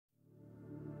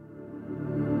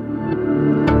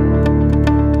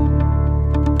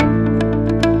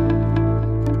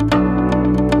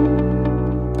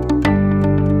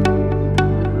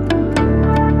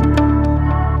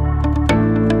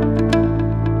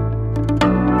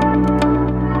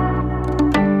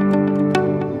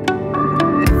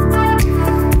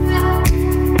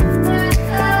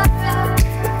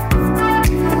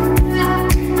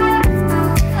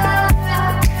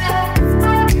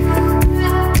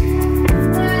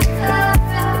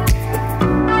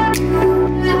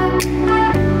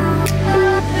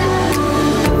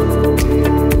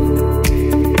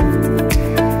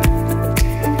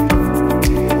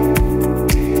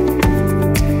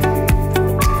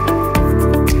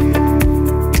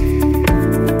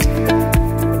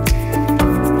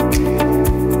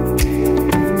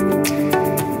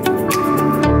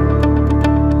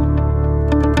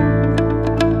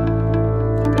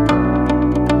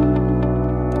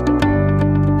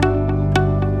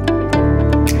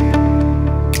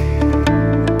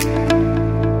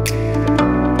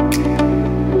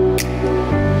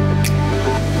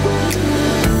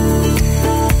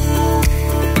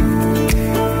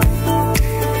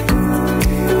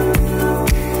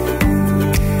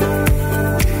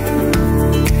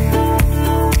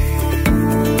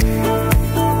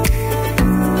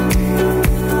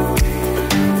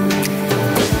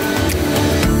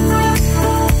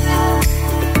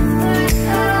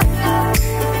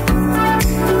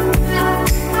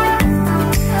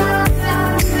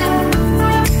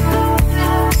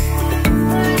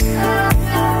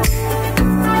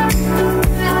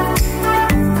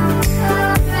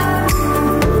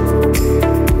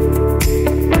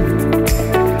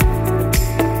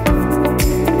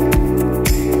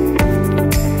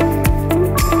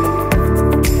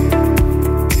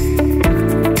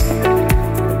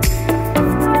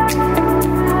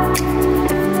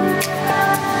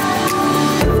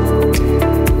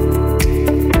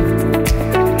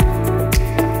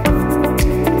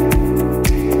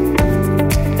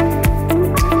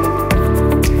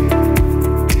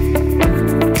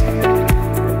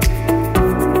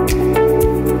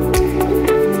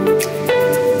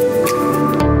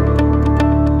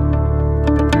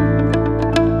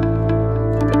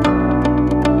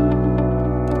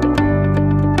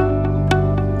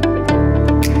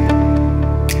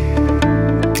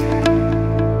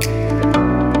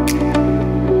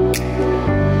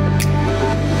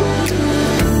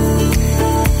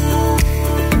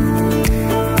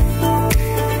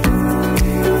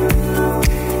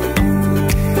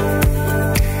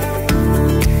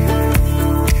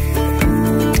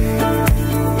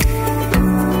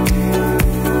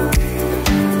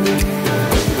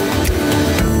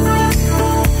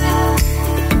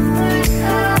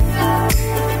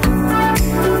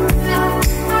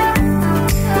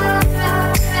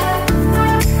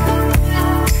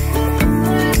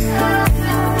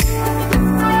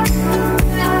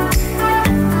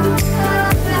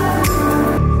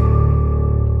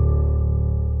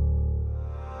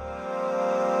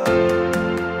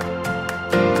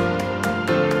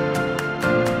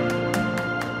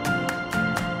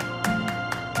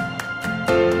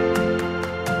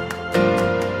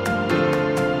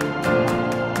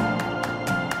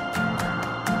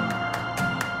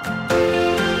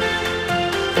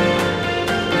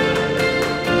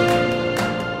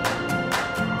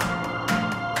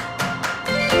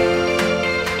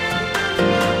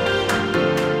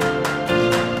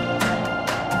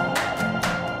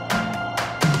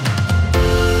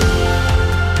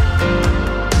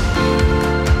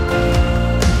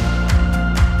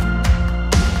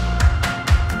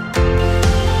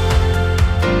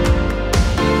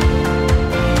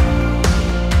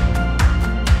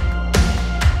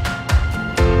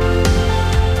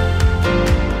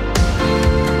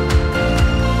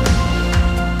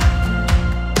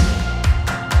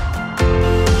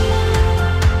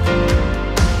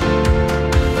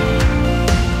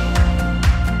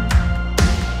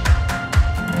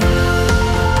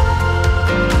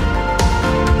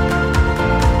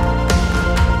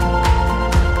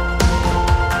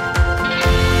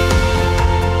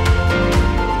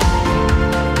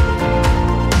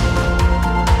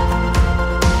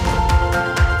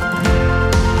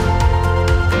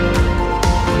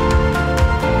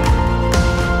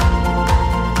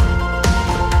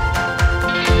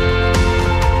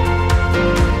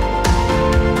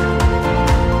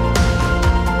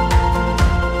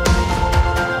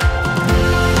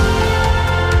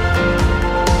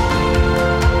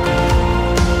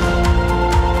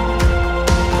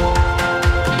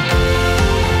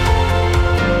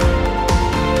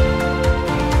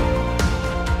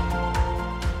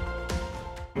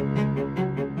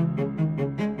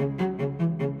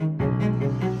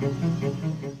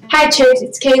Hi, Church.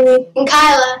 It's Kaylee and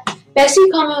Kyla. Bessie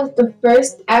Coleman was the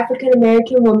first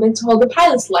African-American woman to hold a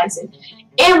pilot's license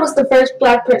and was the first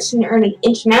black person to earn an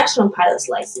international pilot's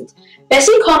license.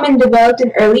 Bessie Coleman developed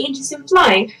an early interest in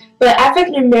flying, but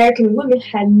African-American women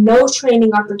had no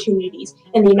training opportunities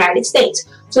in the United States,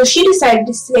 so she decided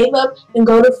to save up and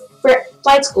go to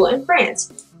flight school in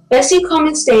France. Bessie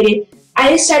Coleman stated,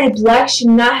 "I decided blacks should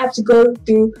not have to go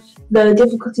through the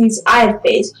difficulties I have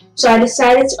faced, so I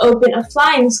decided to open a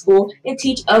flying school and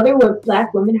teach other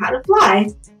black women how to fly."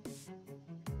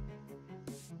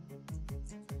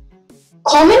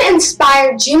 Coleman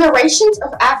inspired generations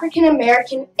of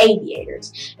African-American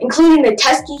aviators, including the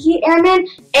Tuskegee Airmen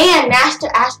and NASA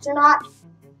astronaut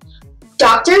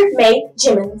Dr. Mae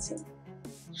Jemison.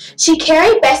 She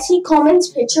carried Bessie Coleman's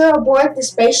picture aboard the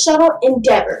Space Shuttle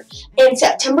Endeavour in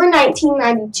September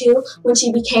 1992 when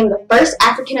she became the first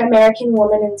African-American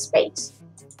woman in space.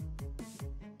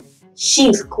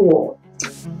 She's cool.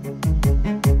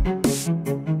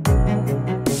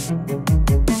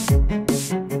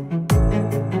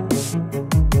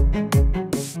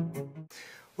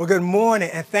 Well, good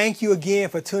morning, and thank you again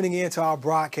for tuning in to our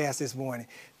broadcast this morning.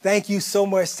 Thank you so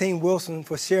much, Team Wilson,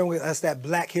 for sharing with us that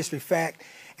Black History fact.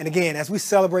 And again, as we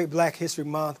celebrate Black History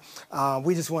Month,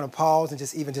 we just want to pause and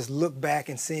just look back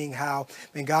and seeing how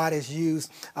God has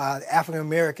used African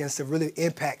Americans to really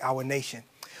impact our nation.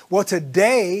 Well,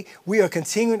 today we are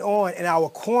continuing on in our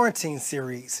quarantine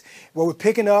series, where we're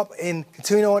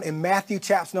continuing on in Matthew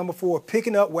chapter number 4,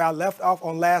 picking up where I left off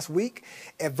on last week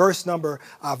at verse number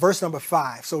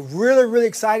 5. So really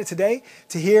excited today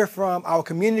to hear from our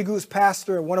community groups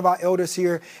pastor and one of our elders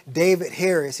here, David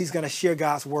Harris. He's going to share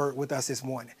God's word with us this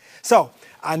morning. So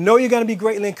I know you're going to be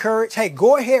greatly encouraged. Hey,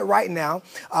 go ahead right now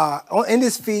in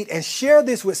this feed and share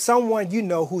this with someone you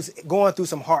know who's going through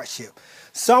some hardship.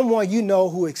 Someone you know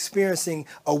who is experiencing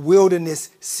a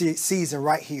wilderness season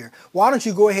right here. Why don't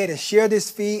you go ahead and share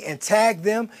this feed and tag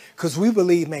them, because we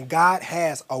believe, God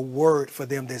has a word for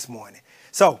them this morning.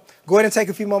 So go ahead and take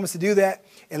a few moments to do that,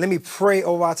 and let me pray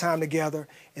over our time together,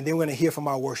 and then we're going to hear from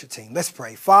our worship team. Let's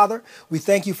pray. Father, we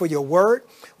thank you for your word.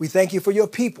 We thank you for your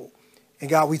people. And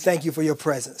God, we thank you for your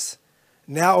presence.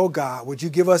 Now, oh God, would you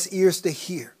give us ears to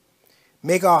hear?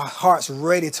 Make our hearts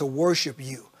ready to worship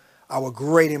you, our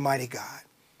great and mighty God.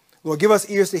 Lord, give us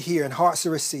ears to hear and hearts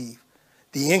to receive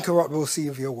the incorruptible seed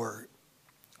of your word.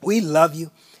 We love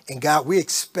you, and God, we're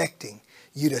expecting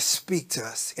you to speak to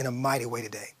us in a mighty way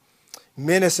today.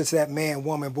 Minister to that man,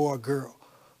 woman, boy, or girl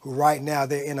who right now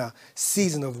they're in a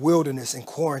season of wilderness and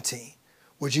quarantine.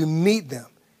 Would you meet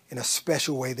them in a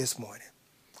special way this morning?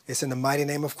 It's in the mighty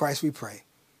name of Christ we pray.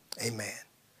 Amen.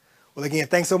 Well, again,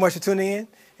 thanks so much for tuning in.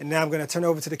 And now I'm going to turn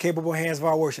over to the capable hands of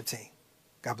our worship team.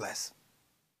 God bless.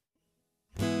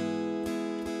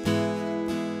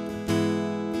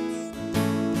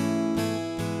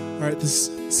 All right, this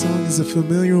song is a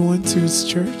familiar one to his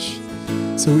church.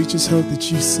 So we just hope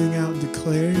that you sing out and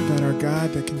declare about our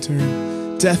God that can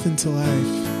turn death into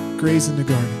life, graves into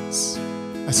gardens.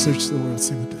 I search the world,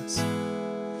 sing with us.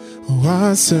 Oh,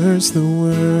 I search the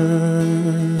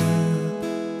world,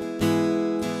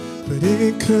 but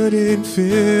it couldn't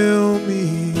fill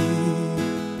me.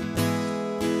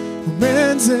 Oh,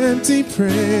 man's empty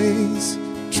praise,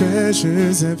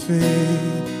 treasures that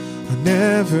fade are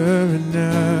never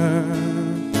enough.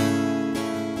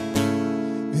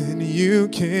 And you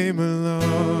came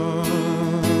along,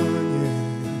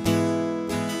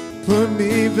 yeah, put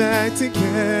me back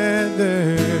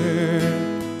together.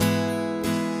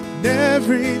 And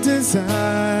every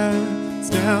desire is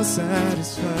now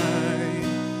satisfied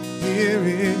here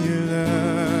in your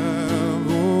love.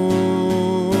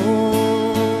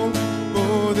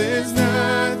 Oh, there's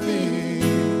nothing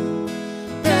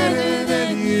better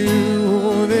than you.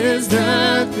 Oh, there's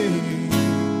nothing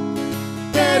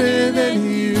better than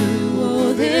you.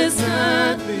 Oh, there's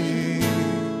nothing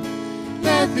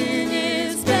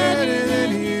is better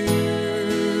than you.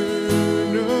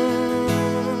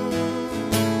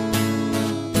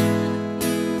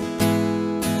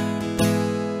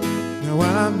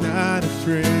 I'm not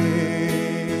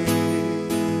afraid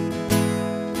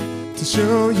to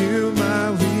show you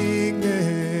my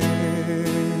weakness,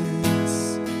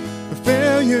 my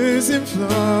failures and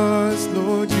flaws.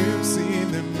 Lord, you've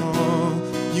seen them all.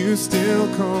 You still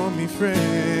call me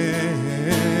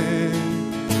friend,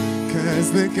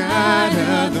 'cause the God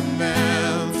of the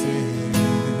mountain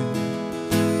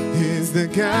is the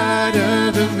God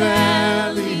of the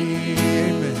valley.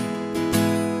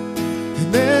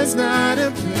 There's not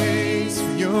a place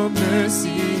for your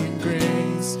mercy and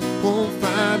grace won't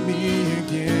find me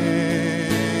again.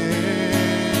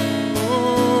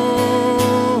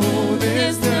 Oh,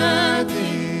 there's not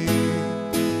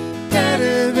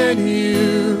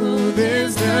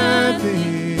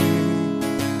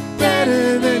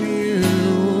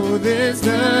there's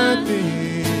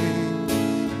nothing,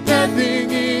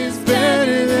 nothing is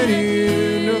better than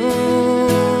you.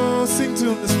 No, sing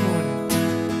to him this morning.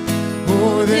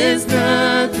 Oh, there's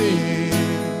nothing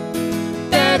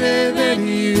better than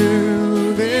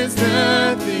you. There's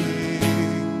nothing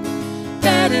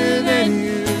better than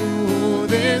you. Oh,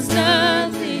 there's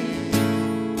nothing,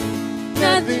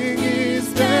 nothing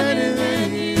is better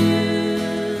than you.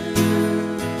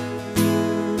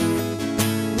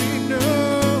 We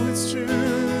know it's true.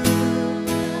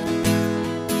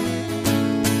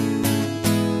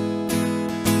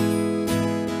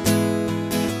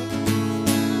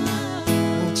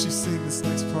 Won't you sing this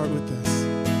next part with us?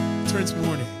 Turns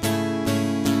morning.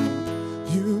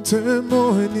 You turn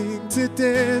morning to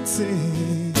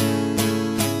dancing.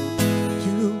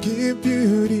 You give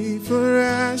beauty for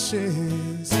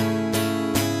ashes.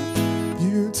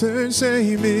 You turn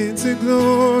shame into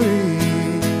glory.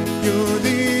 You're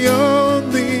the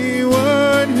only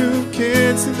one who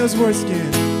can sing those words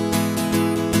again.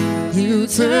 You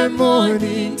turn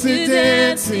mourning to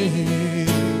dancing.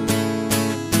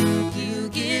 You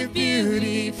give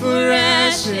beauty for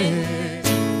ashes.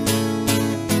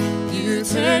 You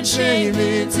turn shame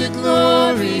into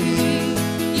glory.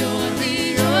 You're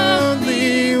the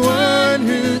only one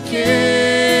who can.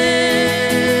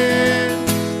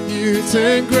 You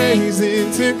turn graves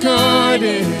into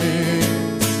gardens.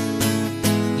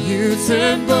 You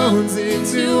turn bones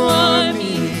into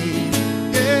armies.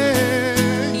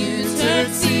 Yeah. You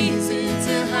turn seas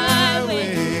into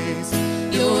highways.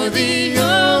 You're the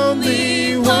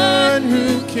only one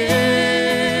who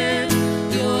can.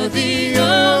 You're the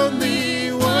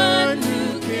only one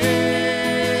who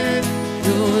can.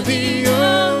 You're the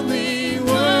only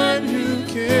one who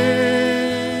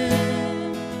can.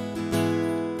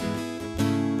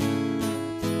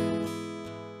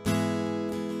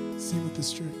 Sing with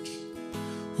this church.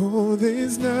 Oh,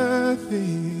 there's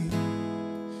nothing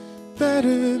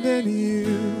better than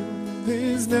you.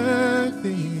 There's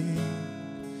nothing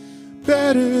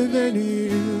better than you.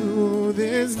 Oh,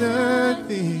 there's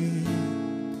nothing,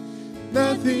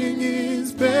 nothing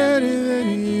is better than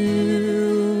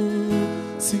you.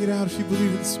 Sing it out if you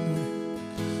believe it this morning.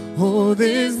 Oh,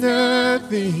 there's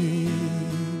nothing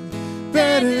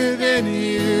better than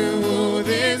you. Oh,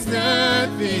 there's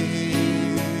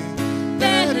nothing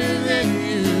better than you.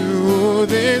 Oh,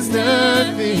 there's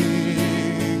nothing,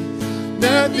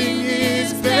 nothing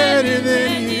is better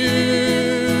than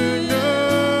you.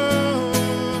 No,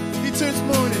 he turns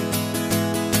morning.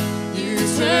 You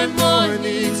turn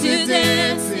morning to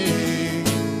dancing.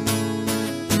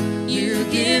 You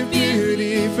give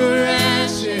beauty for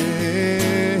ashes.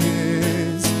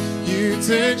 You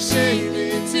turn shame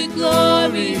into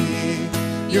glory.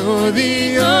 You're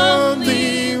the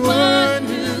only one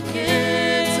who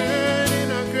can turn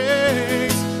in our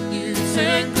graves. You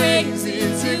turn graves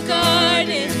into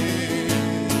gardens.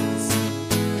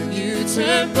 And you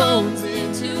turn bones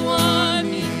into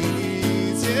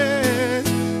armies. Yes.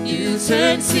 You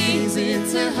turn seas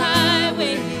into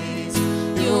highways.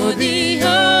 You're the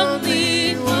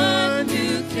only one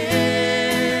who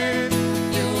can.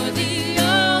 You're the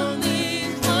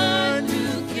only one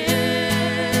who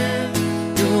can.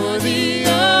 You're the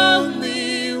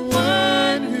only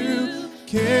one who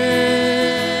can.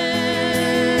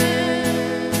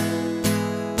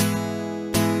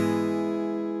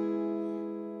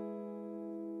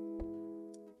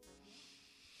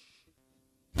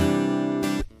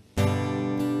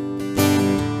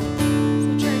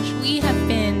 So, church, we have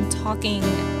been talking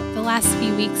the last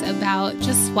few weeks about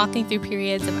just walking through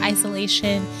periods of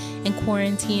isolation and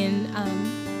quarantine,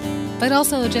 but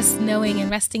also just knowing and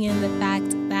resting in the fact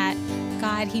that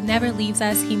God, He never leaves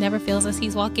us, He never fails us,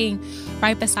 He's walking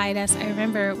right beside us. I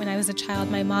remember when I was a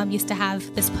child, my mom used to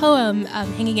have this poem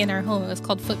hanging in our home. It was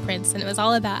called Footprints, and it was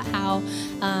all about how,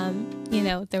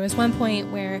 there was one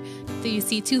point where you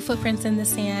see two footprints in the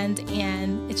sand,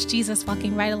 and it's Jesus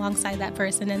walking right alongside that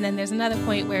person. And then there's another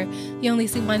point where you only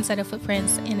see one set of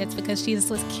footprints, and it's because Jesus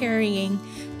was carrying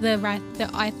the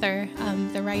author,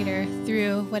 the writer,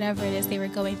 through whatever it is they were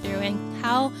going through. And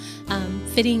how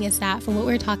fitting is that for what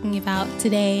we're talking about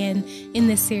today and in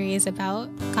this series about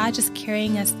God just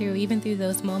carrying us through, even through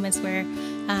those moments where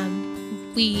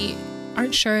we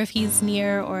aren't sure if He's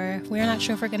near or we're not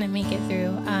sure if we're going to make it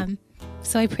through.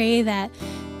 So I pray that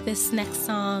this next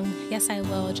song, Yes I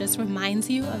Will, just reminds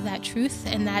you of that truth,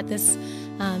 and that this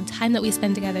time that we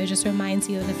spend together just reminds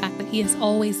you of the fact that He is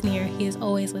always near, He is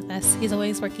always with us, He's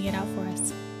always working it out for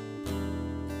us.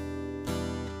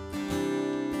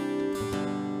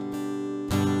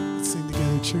 Let's sing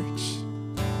together, church.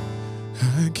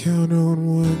 I count on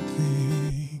one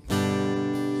thing,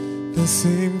 The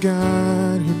same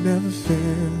God who never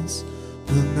fails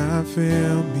will not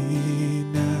fail me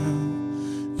now.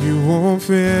 You won't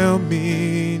fail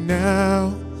me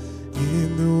now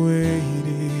in the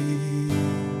waiting.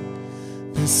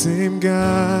 The same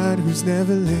God who's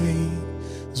never late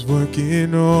is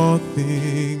working all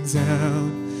things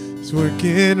out. He's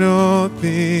working all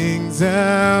things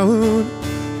out.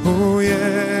 Oh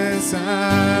yes,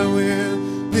 I will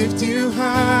lift you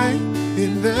high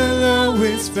in the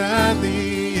lowest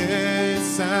valley.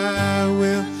 Yes, I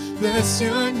will bless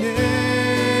your name.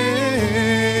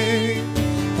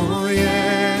 Oh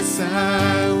yes,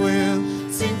 I will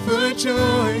sing for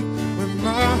joy when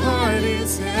my heart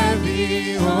is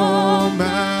heavy all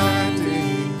my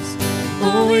days.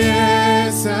 Oh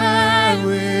yes, I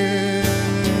will.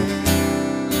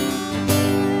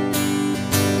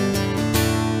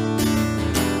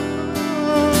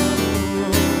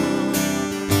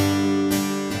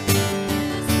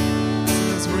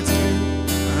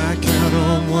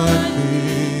 One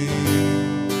thing,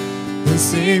 the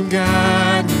same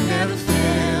God who never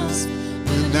fails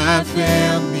will not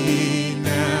fail me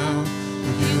now.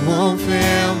 You won't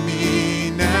fail me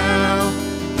now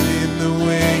in the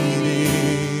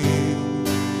waiting.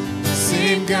 The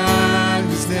same God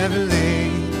who's never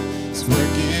late is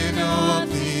working all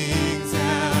things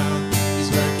out. He's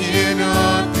working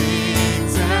all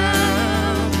things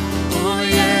out. Oh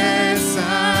yes,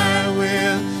 I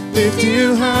will lift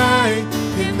you high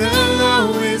in the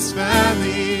lowest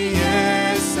valley.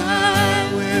 Yes,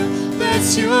 I will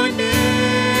bless your name.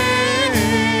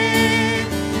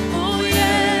 Oh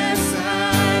yes,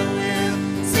 I will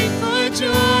sing for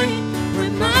joy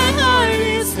when my heart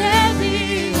is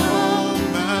heavy all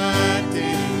my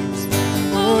days.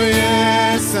 Oh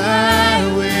yes, I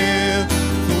will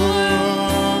for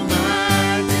all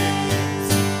my days.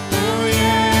 Oh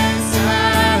yes, I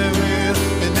will,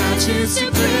 and I choose to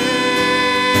praise.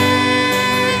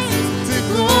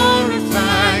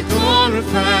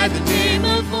 Glorify the name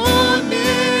of holiness,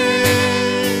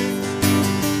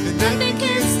 and nothing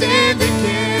can stand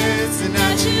against, and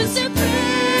I choose to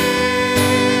praise,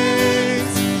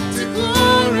 to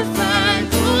glorify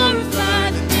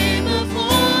the name of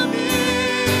holiness,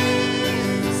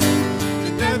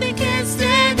 and nothing can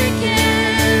stand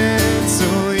against. So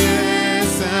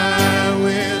yes, I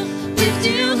will lift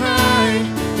you high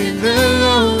in the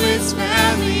lowest valley.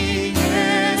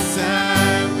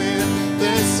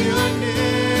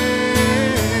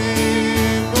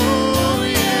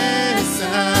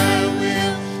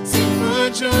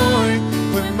 Joy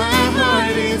when my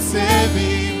heart is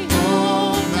heavy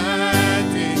all my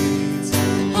days.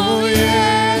 Oh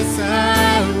yes,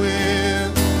 I will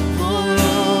for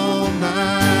all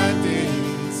my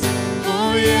days.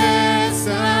 Oh yes,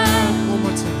 one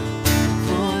more time,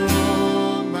 for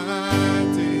all my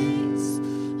days.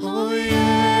 Oh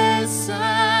yes, I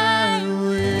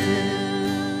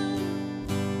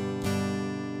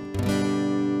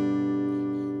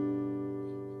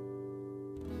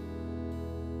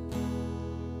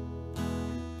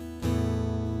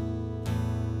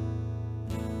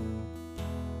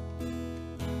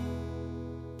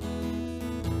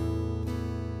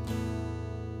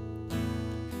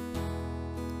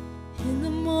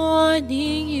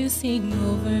you sing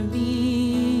over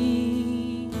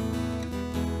me,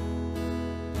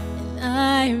 and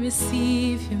I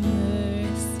receive your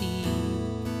mercy.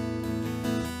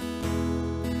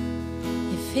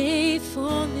 Your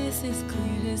faithfulness is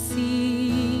clear to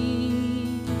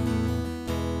see.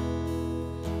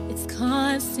 It's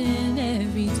constant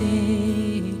every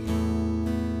day.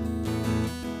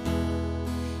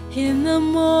 In the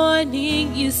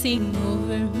morning you sing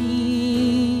over me,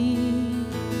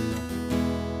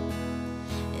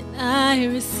 I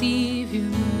receive your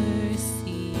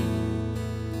mercy.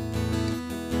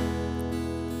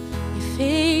 Your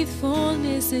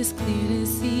faithfulness is clear to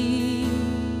see.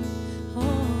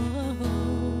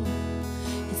 Oh,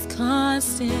 it's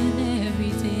constant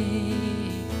every day.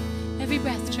 Every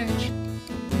breath, church.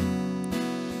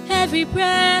 Every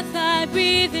breath I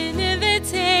breathe, an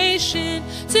invitation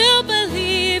to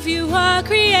believe you are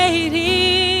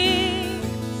creating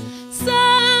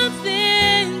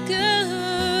something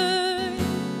good.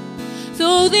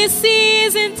 Though this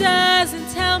season doesn't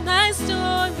tell my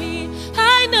story,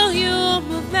 I know you'll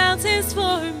move mountains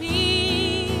for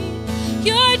me.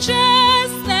 You're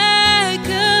just that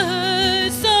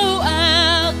good, so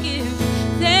I'll give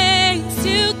thanks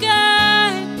to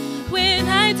God when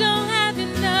I don't have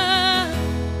enough,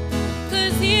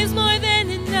 'cause He's more than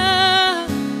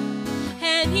enough,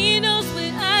 and He knows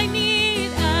what I need.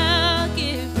 I'll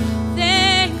give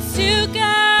thanks to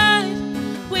God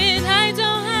when I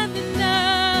don't have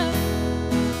enough,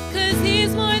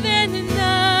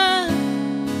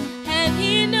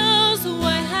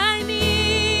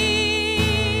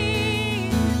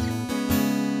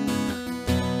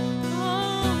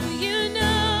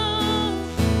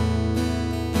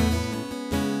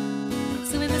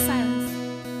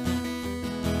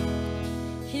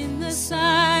 the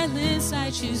silence, I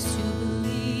choose to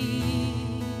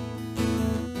believe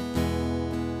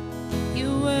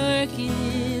you're working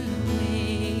in the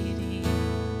waiting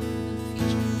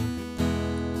future.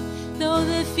 Though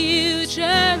the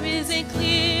future isn't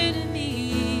clear to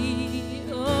me,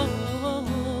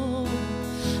 oh,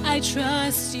 I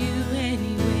trust you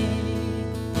anyway.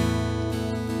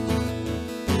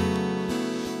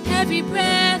 Every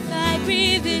breath I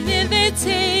breathe, an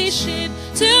invitation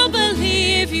to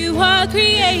believe you are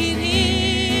creating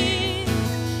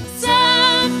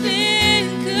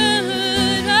something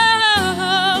good.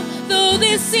 Oh, though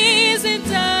this season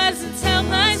doesn't tell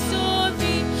my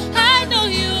story, I know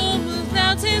you'll move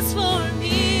mountains for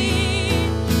me.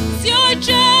 'Cause you're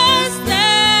just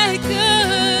that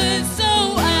good,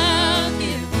 so I'll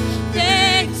give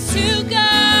thanks to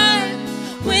God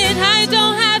when I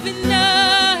don't have enough.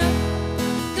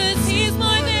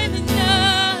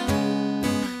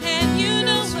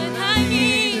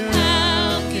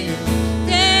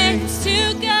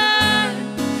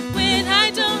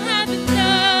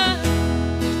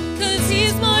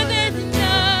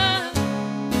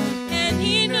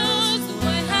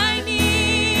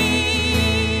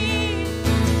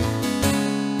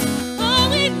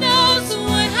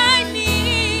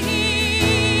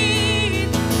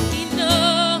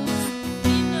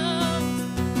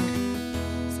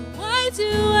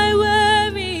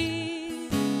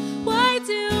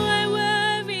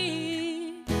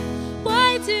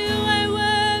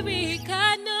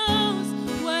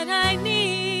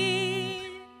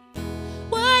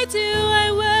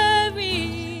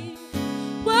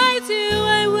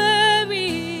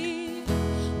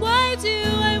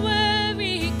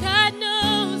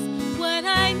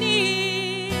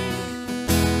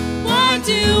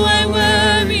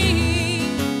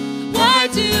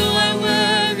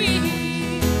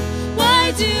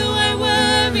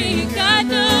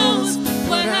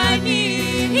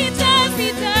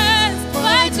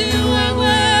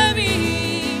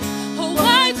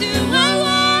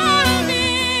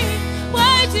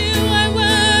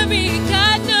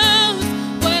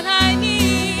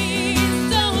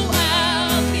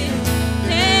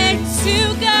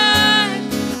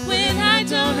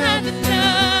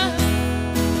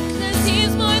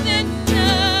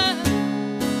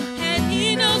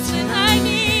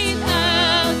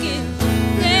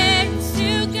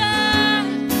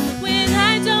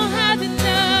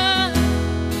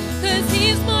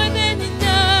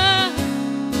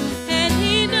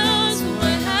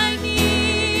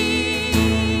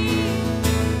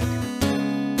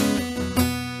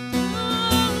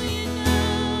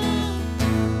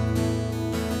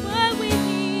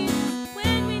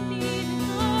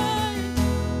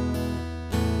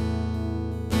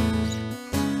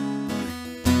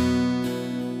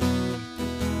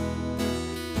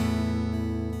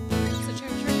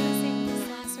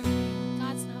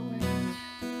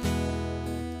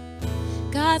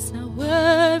 God's not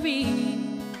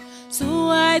worried, so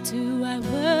why do I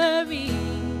worry?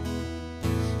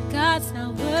 God's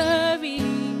not worried,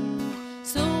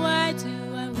 so why do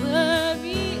I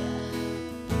worry?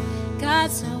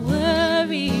 God's not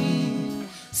worried,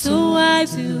 so why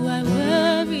do I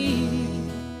worry?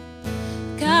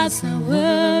 God's not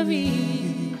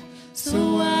worried,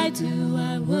 so why do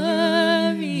I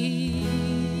worry?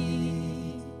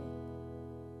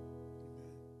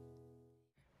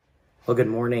 Well, good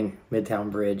morning, Midtown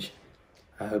Bridge.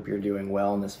 I hope you're doing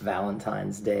well on this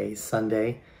Valentine's Day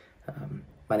Sunday.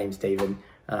 My name's David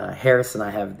Harris, and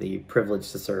I have the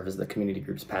privilege to serve as the community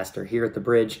groups pastor here at the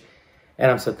Bridge. And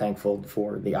I'm so thankful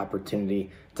for the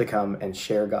opportunity to come and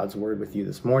share God's word with you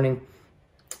this morning.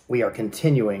 We are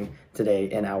continuing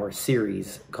today in our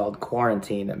series called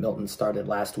Quarantine that Milton started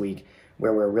last week,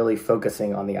 where we're really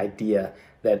focusing on the idea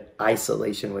that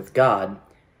isolation with God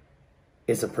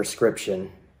is a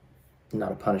prescription,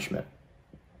 not a punishment.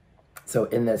 So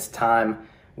in this time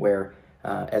where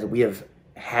as we have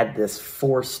had this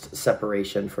forced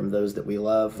separation from those that we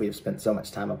love, we have spent so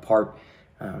much time apart,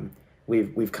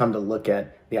 we've come to look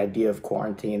at the idea of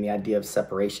quarantine, the idea of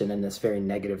separation in this very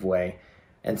negative way.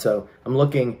 And so I'm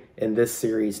looking in this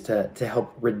series to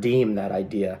help redeem that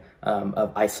idea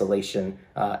of isolation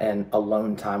and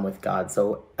alone time with God.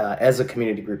 So as a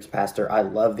community groups pastor, I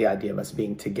love the idea of us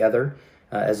being together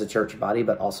as a church body,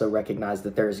 but also recognize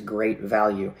that there is great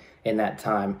value in that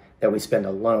time that we spend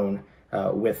alone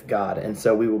with God. And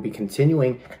so we will be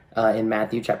continuing in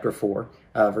Matthew chapter 4,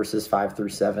 verses 5 through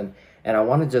 7. And I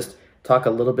want to just talk a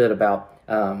little bit about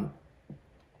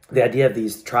the idea of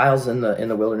these trials in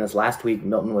the wilderness. Last week,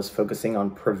 Milton was focusing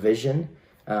on provision,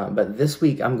 but this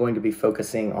week I'm going to be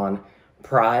focusing on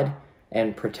pride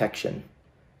and protection.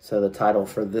 So the title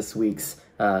for this week's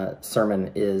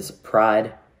sermon is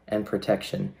Pride and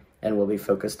Protection, and we'll be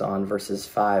focused on verses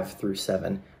 5 through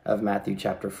 7 of Matthew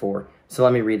chapter 4. So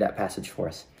let me read that passage for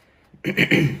us.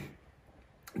 Then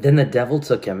the devil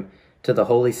took him to the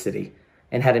holy city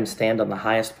and had him stand on the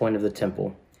highest point of the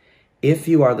temple. "If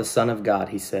you are the Son of God,"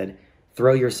 he said,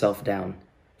 "throw yourself down,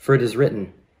 for it is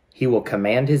written, he will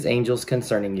command his angels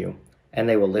concerning you, and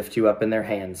they will lift you up in their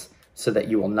hands, so that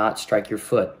you will not strike your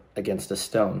foot against a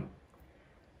stone."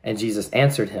 And Jesus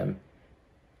answered him,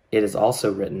 "It is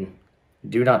also written,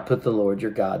 do not put the Lord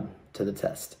your God to the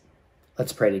test."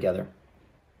 Let's pray together.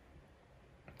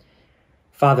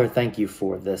 Father, thank you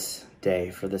for this day,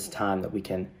 for this time that we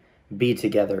can be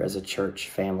together as a church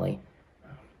family.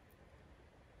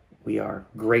 We are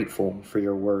grateful for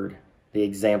your word, the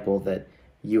example that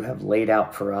you have laid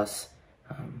out for us,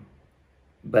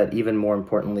 but even more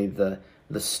importantly, the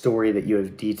story that you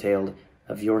have detailed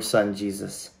of your son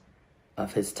Jesus,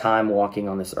 of his time walking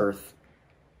on this earth,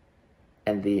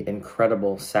 and the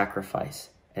incredible sacrifice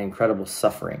and incredible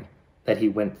suffering that he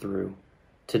went through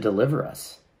to deliver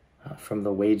us from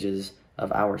the wages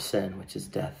of our sin, which is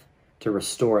death, to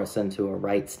restore us into a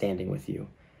right standing with you.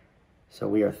 So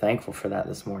we are thankful for that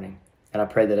this morning. And I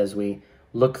pray that as we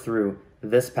look through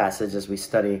this passage, as we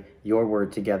study your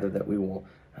word together, that we will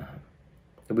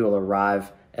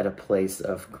arrive at a place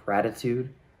of gratitude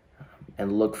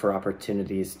and look for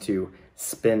opportunities to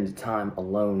spend time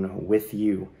alone with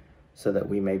you, so that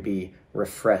we may be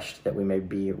refreshed, that we may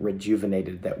be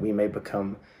rejuvenated, that we may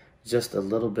become just a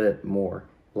little bit more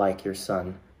like your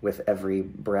son with every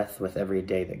breath, with every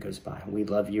day that goes by. We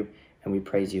love you and we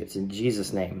praise you. It's in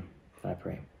Jesus' name I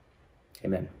pray.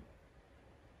 Amen.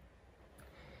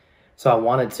 So I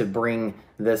wanted to bring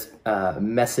this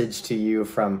message to you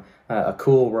from a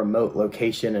cool remote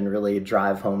location and really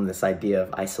drive home this idea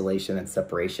of isolation and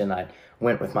separation. I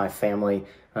went with my family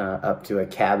up to a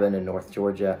cabin in North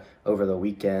Georgia over the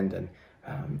weekend, and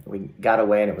we got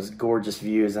away, and it was gorgeous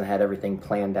views and had everything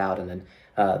planned out. And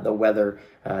then the weather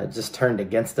just turned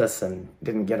against us and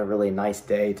didn't get a really nice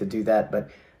day to do that. But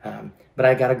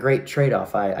I got a great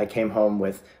trade-off. I came home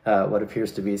with what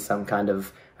appears to be some kind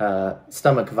of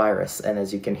stomach virus, and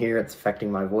as you can hear, it's affecting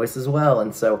my voice as well.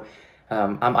 And so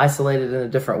I'm isolated in a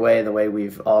different way, the way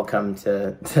we've all come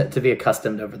to be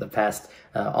accustomed over the past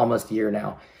almost year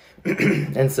now.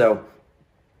 And so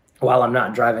while I'm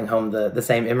not driving home the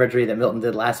same imagery that Milton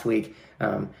did last week,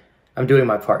 I'm doing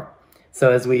my part.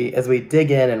 So as we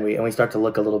dig in and we start to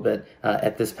look a little bit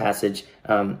at this passage,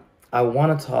 I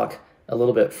want to talk a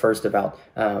little bit first about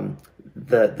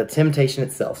the temptation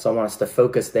itself. So I want us to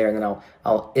focus there, and then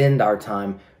I'll end our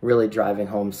time really driving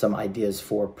home some ideas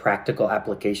for practical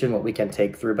application, what we can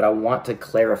take through. But I want to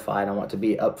clarify, and I want to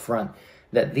be upfront,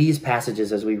 that these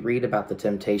passages, as we read about the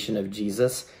temptation of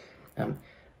Jesus,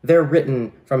 they're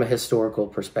written from a historical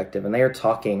perspective, and they are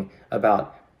talking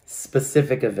about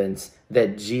specific events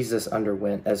that Jesus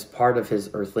underwent as part of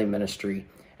his earthly ministry.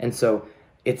 And so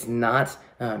it's not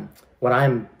what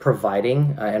I'm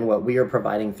providing and what we are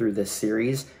providing through this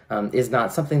series is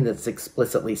not something that's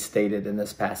explicitly stated in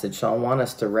this passage. So I want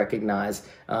us to recognize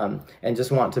and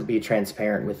just want to be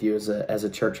transparent with you as a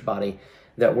church body,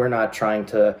 that we're not trying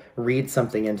to read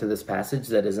something into this passage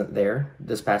that isn't there.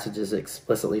 This passage is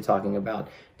explicitly talking about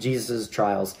Jesus'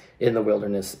 trials in the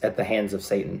wilderness at the hands of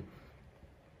Satan.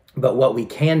 But what we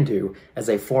can do as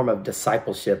a form of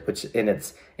discipleship, which in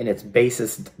its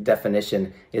basest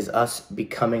definition is us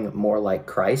becoming more like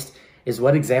Christ, is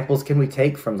what examples can we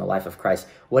take from the life of Christ?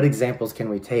 What examples can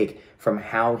we take from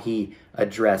how he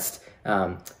addressed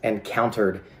and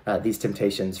countered these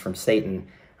temptations from Satan?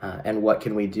 And what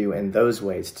can we do in those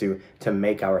ways to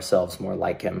make ourselves more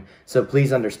like him? So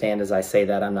please understand, as I say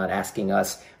that, I'm not asking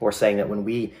us or saying that when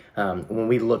we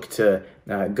look to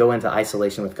go into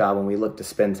isolation with God, when we look to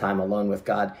spend time alone with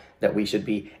God, that we should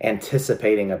be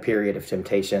anticipating a period of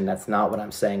temptation. That's not what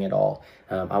I'm saying at all.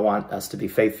 I want us to be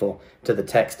faithful to the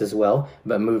text as well,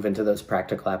 but move into those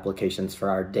practical applications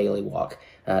for our daily walk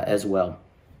as well.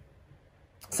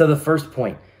 So the first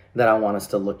point that I want us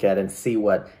to look at and see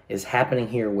what is happening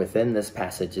here within this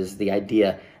passage is the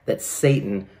idea that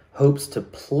Satan hopes to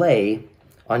play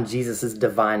on Jesus'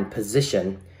 divine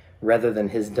position rather than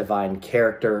his divine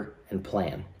character and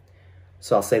plan.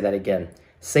 So I'll say that again.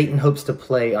 Satan hopes to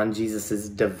play on Jesus'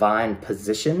 divine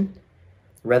position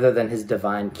rather than his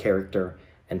divine character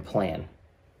and plan.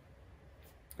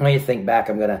 When you think back,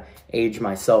 I'm going to age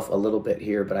myself a little bit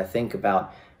here, but I think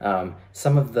about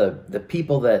some of the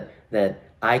people that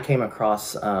I came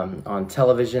across on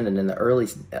television and in the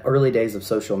early days of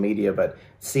social media, but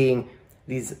seeing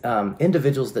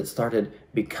individuals that started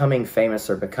becoming famous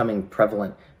or becoming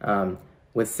prevalent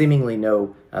with seemingly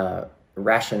no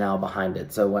rationale behind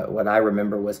it. So what I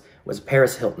remember was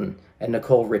Paris Hilton and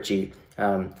Nicole Richie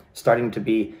starting to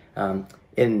be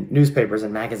in newspapers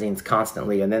and magazines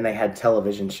constantly, and then they had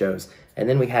television shows, and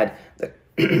then we had the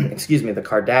the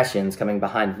Kardashians coming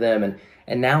behind them,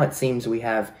 and now it seems we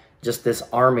have just this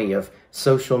army of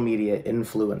social media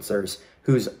influencers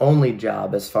whose only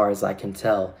job, as far as I can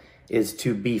tell, is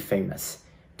to be famous,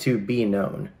 to be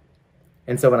known.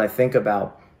 And so when I think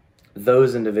about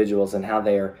those individuals and how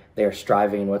they are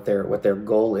striving, what their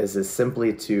goal is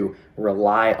simply to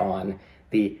rely on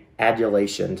the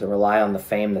adulation, to rely on the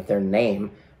fame that their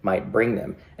name might bring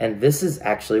them. And this is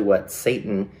actually what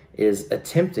Satan is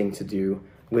attempting to do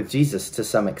with Jesus to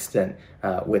some extent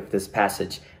with this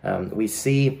passage. We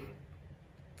see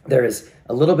there is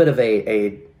a little bit of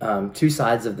a two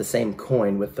sides of the same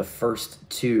coin with the first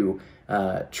two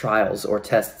trials or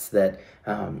tests that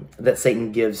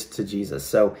Satan gives to Jesus.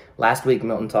 So last week,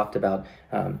 Milton talked about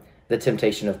the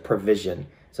temptation of provision.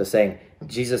 So saying,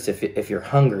 Jesus, if you're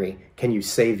hungry, can you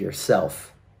save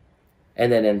yourself?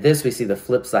 And then in this, we see the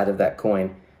flip side of that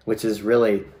coin, which is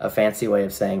really a fancy way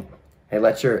of saying, hey,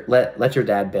 let your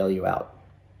dad bail you out,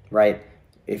 right?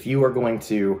 If you are going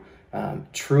to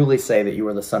truly say that you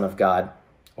are the Son of God,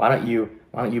 why don't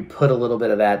you put a little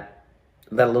bit of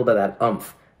that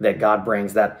umph that God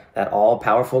brings, that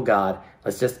all-powerful God,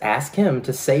 let's just ask him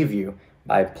to save you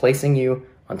by placing you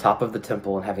on top of the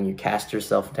temple and having you cast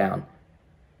yourself down.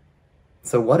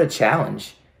 So what a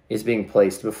challenge is being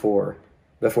placed before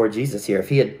Jesus here.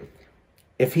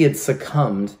 If he had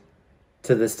succumbed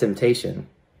to this temptation,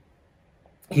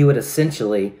 he would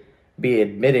essentially be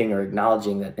admitting or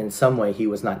acknowledging that in some way he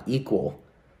was not equal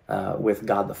with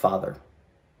God the Father,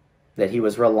 that he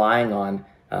was relying on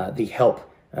the help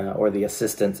or the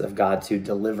assistance of God to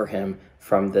deliver him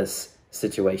from this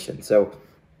situation. So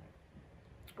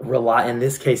rely, in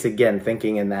this case, again,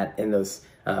 thinking in those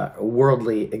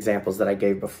worldly examples that I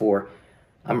gave before,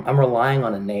 I'm relying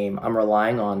on a name. I'm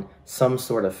relying on some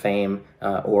sort of fame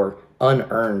or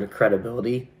unearned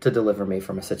credibility to deliver me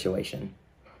from a situation.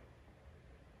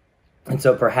 And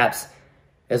so perhaps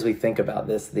as we think about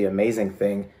this, the amazing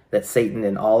thing that Satan,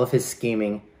 in all of his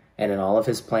scheming and in all of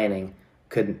his planning,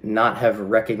 could not have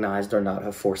recognized or not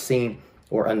have foreseen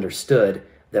or understood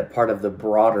that part of the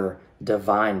broader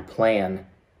divine plan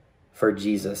for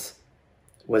Jesus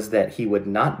was that he would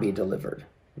not be delivered,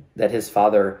 that his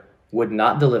Father would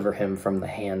not deliver him from the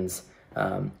hands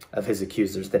of his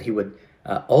accusers, that he would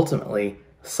ultimately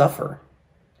suffer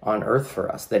on earth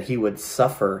for us, that he would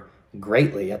suffer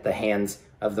greatly at the hands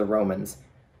of the Romans,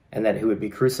 and that he would be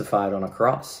crucified on a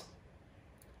cross.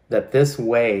 That this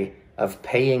way of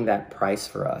paying that price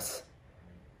for us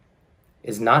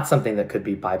is not something that could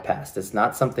be bypassed. It's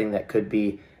not something that could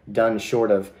be done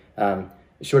short of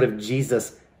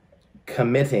Jesus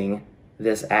committing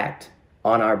this act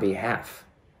on our behalf,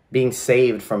 being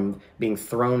saved from being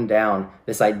thrown down.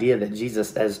 This idea that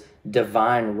Jesus, as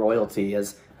divine royalty,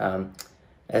 as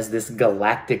this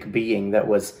galactic being that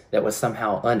was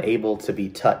somehow unable to be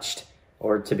touched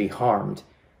or to be harmed.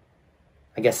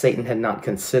 I guess Satan had not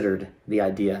considered the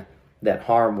idea that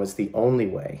harm was the only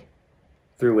way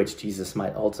through which Jesus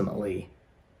might ultimately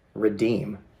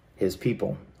redeem his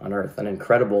people on earth. An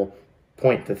incredible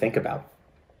point to think about.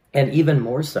 And even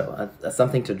more so,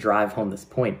 something to drive home this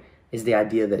point, is the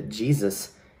idea that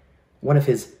Jesus, one of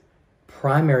his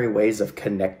primary ways of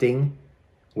connecting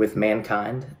with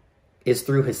mankind is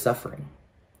through his suffering.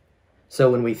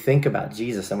 So when we think about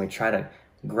Jesus and we try to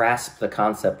grasp the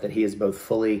concept that he is both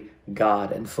fully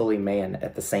God and fully man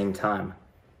at the same time,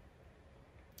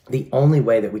 the only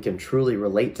way that we can truly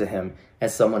relate to him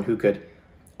as someone who could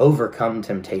overcome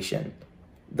temptation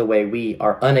the way we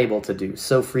are unable to do.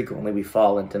 So frequently we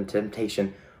fall into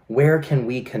temptation. Where can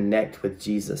we connect with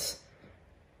Jesus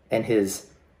and his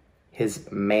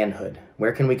manhood?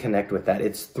 Where can we connect with that?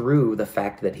 It's through the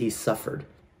fact that he suffered.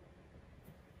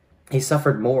 He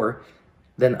suffered more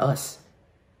than us.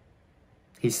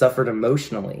 He suffered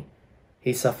emotionally.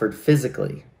 He suffered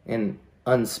physically in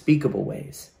unspeakable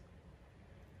ways.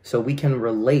 So we can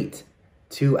relate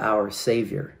to our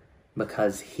Savior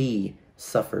because he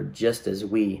suffered just as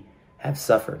we have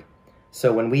suffered.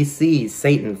 So when we see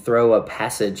Satan throw a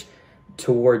passage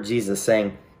toward Jesus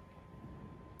saying,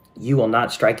 "You will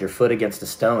not strike your foot against a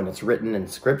stone," it's written in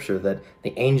Scripture that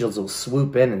the angels will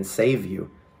swoop in and save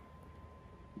you.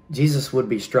 Jesus would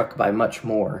be struck by much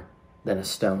more than a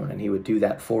stone, and he would do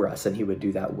that for us, and he would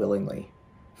do that willingly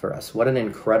for us. What an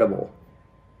incredible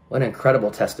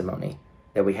testimony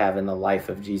that we have in the life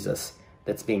of Jesus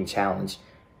that's being challenged.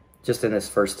 just in this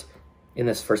first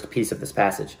piece of this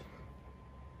passage.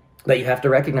 But you have to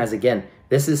recognize, again,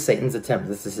 this is Satan's attempt.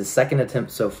 This is his second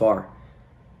attempt so far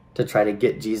to try to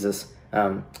get Jesus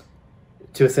to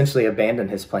essentially abandon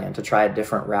his plan, to try a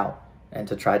different route, and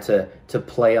to try to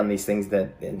play on these things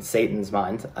that in Satan's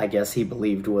mind, I guess he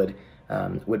believed would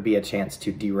be a chance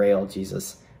to derail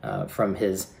Jesus from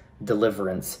his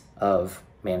deliverance of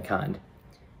mankind.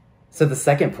 So the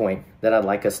second point that I'd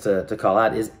like us to call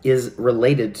out is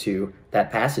related to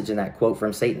that passage and that quote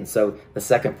from Satan. So the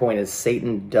second point is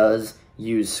Satan does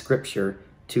use Scripture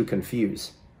to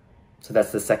confuse. So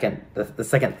that's the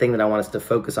second thing that I want us to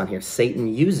focus on here.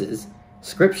 Satan uses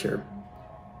Scripture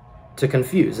to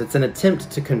confuse. It's an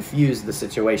attempt to confuse the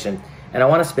situation. And I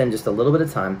want to spend just a little bit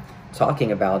of time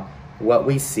talking about what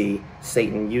we see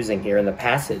Satan using here in the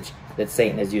passage that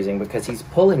Satan is using, because he's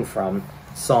pulling from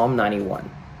Psalm 91.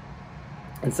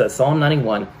 And so Psalm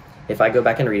 91, if I go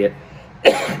back and read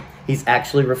it, he's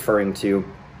actually referring to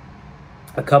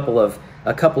a couple of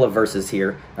verses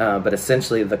here, but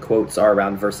essentially the quotes are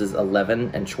around verses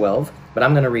 11 and 12. But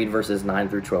I'm going to read verses 9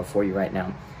 through 12 for you right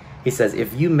now. He says,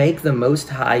 "If you make the Most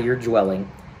High your dwelling,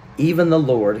 even the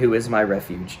Lord who is my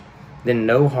refuge, then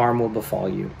no harm will befall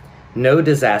you. No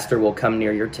disaster will come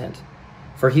near your tent.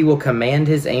 For he will command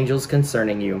his angels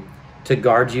concerning you to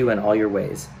guard you in all your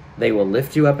ways. They will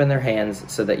lift you up in their hands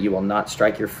so that you will not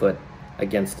strike your foot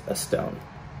against a stone."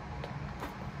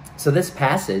 So this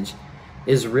passage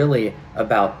is really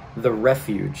about the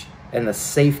refuge and the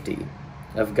safety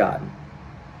of God.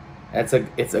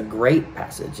 It's a great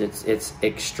passage. It's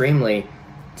extremely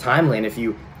timely, and if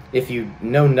you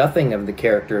know nothing of the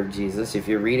character of Jesus, if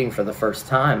you're reading for the first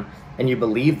time and you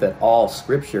believe that all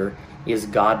Scripture is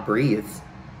God-breathed,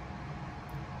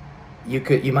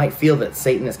 you might feel that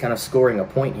Satan is kind of scoring a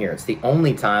point here. It's the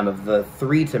only time of the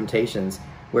 3 temptations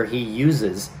where he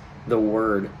uses the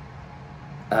word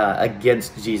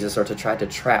against Jesus, or to try to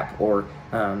trap or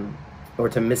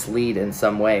to mislead in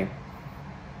some way.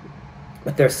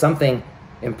 But there's something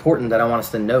important that I want us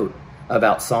to note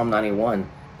about Psalm 91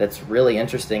 that's really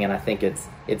interesting, and I think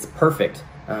it's perfect,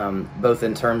 both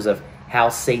in terms of how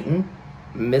Satan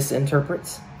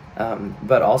misinterprets,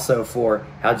 but also for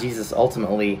how Jesus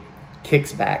ultimately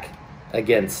kicks back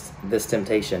against this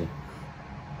temptation.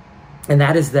 And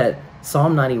that is that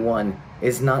Psalm 91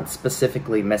 is not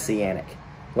specifically messianic.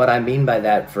 What I mean by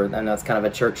that, I know it's kind of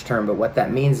a church term, but what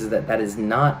that means is that is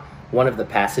not one of the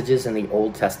passages in the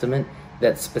Old Testament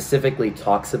that specifically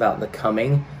talks about the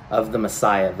coming of the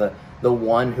Messiah, the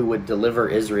one who would deliver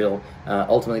Israel,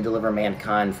 ultimately deliver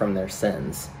mankind from their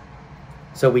sins.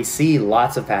 So we see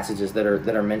lots of passages that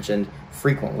are mentioned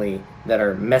frequently that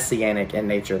are messianic in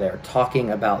nature. They're talking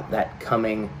about that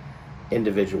coming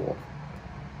individual.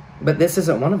 But this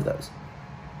isn't one of those.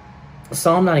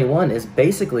 Psalm 91 is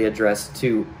basically addressed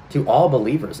to all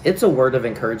believers. It's a word of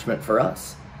encouragement for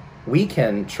us. We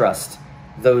can trust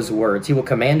those words. He will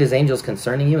command his angels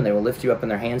concerning you, and they will lift you up in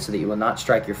their hands so that you will not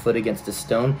strike your foot against a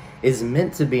stone, is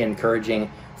meant to be encouraging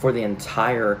for the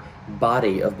entire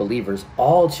body of believers,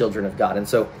 all children of God. And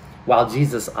so while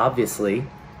Jesus obviously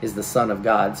is the Son of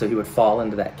God, so he would fall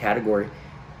into that category,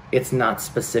 it's not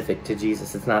specific to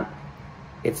Jesus.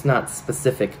 It's not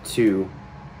specific to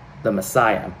the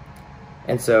Messiah.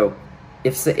 And so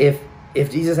if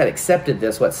Jesus had accepted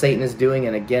this, what Satan is doing,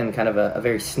 and again, kind of a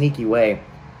very sneaky way,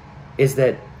 is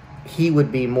that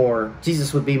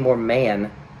Jesus would be more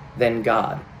man than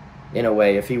God, in a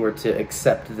way, if he were to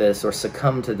accept this or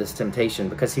succumb to this temptation,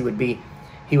 because he would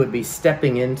be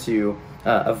stepping into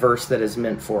a verse that is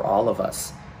meant for all of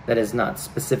us, that is not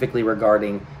specifically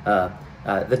regarding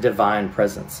the divine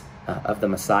presence of the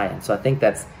Messiah. And so I think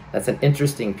that's an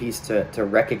interesting piece to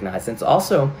recognize. And it's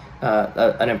also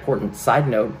an important side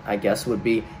note, I guess, would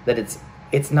be that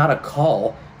it's not a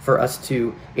call for us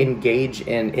to engage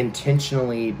in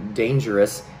intentionally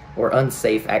dangerous or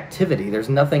unsafe activity. There's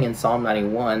nothing in Psalm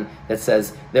 91 that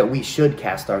says that we should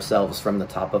cast ourselves from the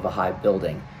top of a high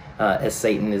building, as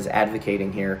Satan is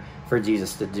advocating here for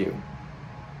Jesus to do.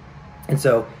 And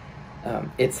so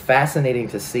it's fascinating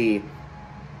to see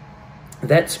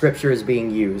that Scripture is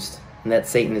being used and that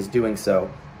Satan is doing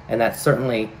so. And that's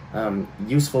certainly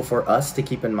useful for us to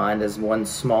keep in mind as one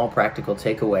small practical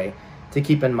takeaway, to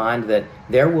keep in mind that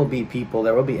there will be people,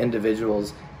 there will be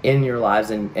individuals in your lives,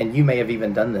 and you may have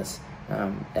even done this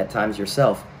at times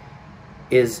yourself,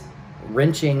 is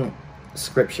wrenching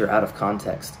Scripture out of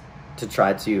context to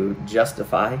try to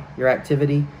justify your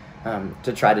activity,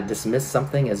 to try to dismiss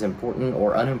something as important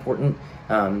or unimportant,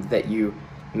 that you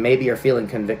maybe are feeling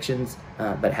convictions,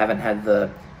 but haven't had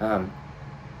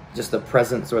just the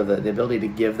presence or the ability to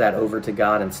give that over to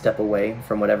God and step away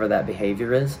from whatever that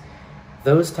behavior is.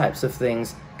 Those types of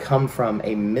things come from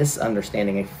a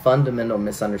misunderstanding, a fundamental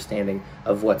misunderstanding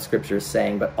of what Scripture is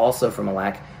saying, but also from a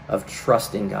lack of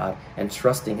trusting God and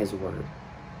trusting His Word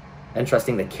and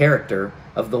trusting the character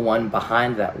of the one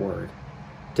behind that Word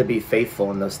to be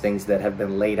faithful in those things that have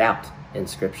been laid out in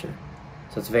Scripture.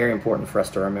 So it's very important for us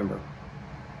to remember.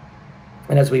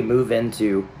 And as we move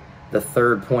into the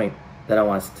third point that I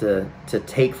want us to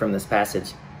take from this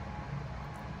passage,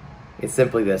 it's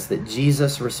simply this, that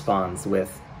Jesus responds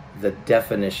with the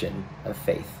definition of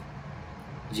faith.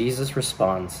 Jesus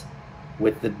responds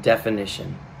with the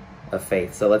definition of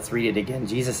faith. So let's read it again.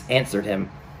 Jesus answered him,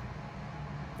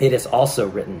 "It is also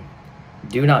written,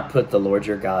 do not put the Lord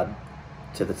your God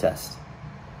to the test."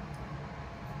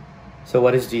 So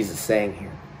what is Jesus saying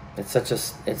here? It's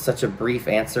such a brief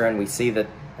answer, and we see that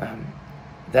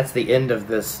that's the end of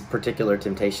this particular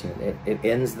temptation. It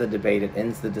ends the debate, it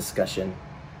ends the discussion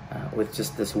with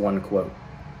just this one quote.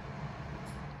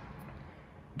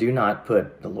 Do not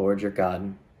put the Lord your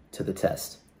God to the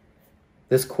test.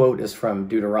 This quote is from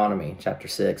Deuteronomy chapter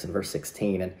 6 and verse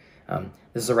 16, and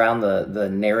this is around the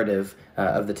narrative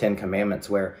of the Ten Commandments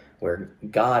where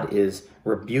God is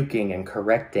rebuking and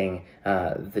correcting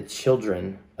the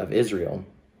children of Israel,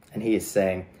 and he is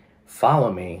saying,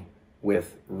 follow me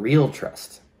with real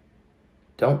trust.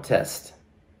 Don't test.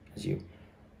 As you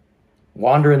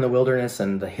wander in the wilderness,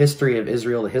 and the history of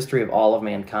Israel, the history of all of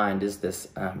mankind, is this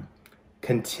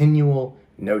continual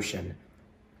notion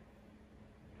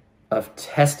of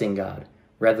testing God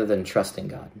rather than trusting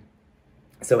God.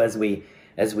 So as we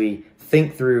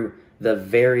think through the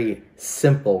very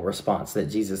simple response that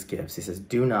Jesus gives, he says,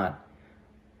 do not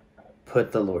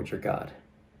put the Lord your God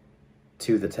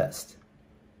to the test.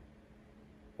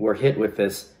 We're hit with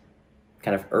this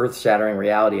kind of earth-shattering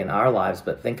reality in our lives,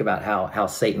 but think about how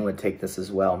Satan would take this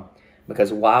as well.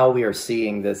 Because while we are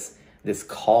seeing this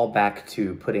call back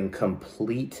to putting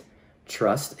complete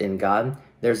trust in God,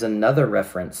 there's another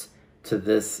reference to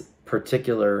this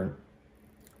particular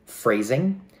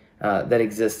phrasing that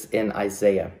exists in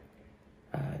Isaiah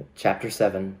chapter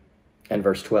 7 and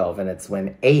verse 12. And it's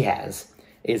when Ahaz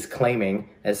is claiming,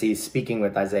 as he's speaking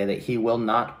with Isaiah, that he will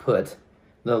not put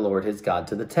the Lord his God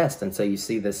to the test. And so you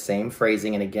see this same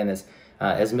phrasing. And again,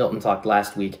 as Milton talked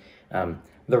last week,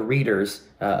 the readers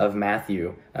of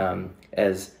Matthew,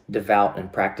 as devout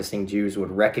and practicing Jews, would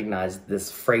recognize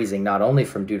this phrasing not only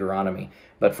from Deuteronomy,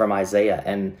 but from Isaiah,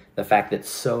 and the fact that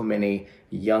so many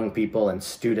young people and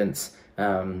students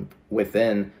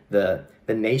within the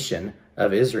nation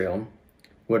of Israel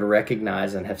would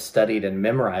recognize and have studied and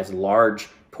memorized large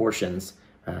portions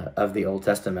of the Old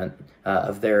Testament,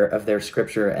 of their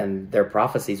scripture and their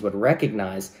prophecies, would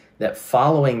recognize that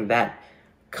following that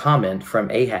comment from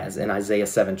Ahaz in Isaiah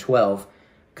 7:12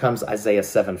 comes Isaiah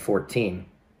 7:14.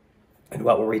 And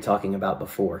what were we talking about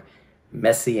before?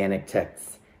 Messianic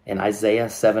texts. In Isaiah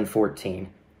 7:14,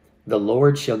 the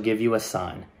Lord shall give you a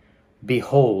sign.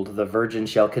 Behold, the virgin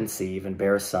shall conceive and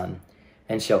bear a son,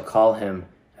 and shall call him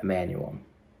Emmanuel.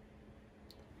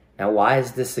 Now, why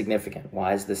is this significant?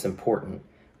 Why is this important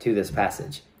to this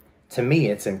passage? To me,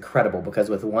 it's incredible because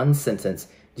with one sentence,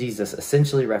 Jesus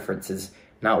essentially references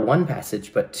not one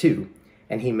passage, but two,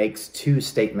 and he makes two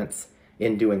statements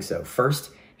in doing so.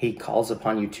 First, he calls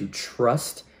upon you to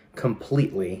trust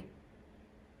completely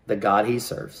the God he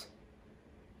serves.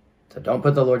 So don't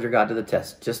put the Lord your God to the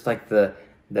test. Just like the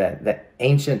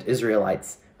ancient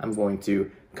Israelites, I'm going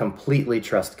to completely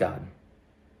trust God.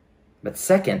 But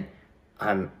second,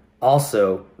 I'm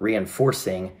also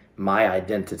reinforcing my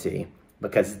identity,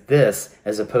 because this,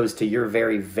 as opposed to your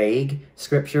very vague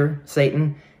scripture,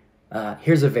 Satan,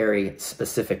 here's a very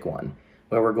specific one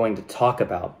where we're going to talk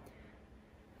about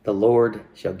the Lord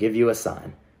shall give you a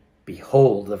sign.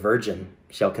 Behold, the virgin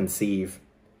shall conceive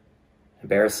and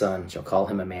bear a son, shall call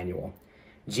him Emmanuel.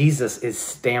 Jesus is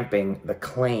stamping the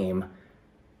claim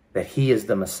that he is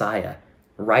the Messiah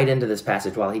right into this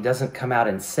passage. While he doesn't come out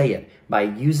and say it, by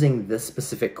using this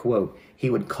specific quote, he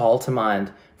would call to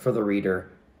mind for the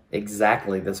reader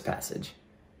exactly this passage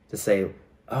to say,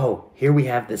 oh, here we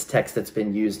have this text that's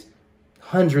been used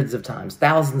hundreds of times,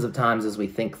 thousands of times as we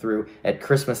think through at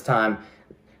Christmas time.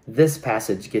 This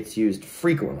passage gets used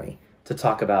frequently to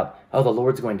talk about, oh, the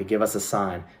Lord's going to give us a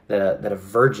sign that a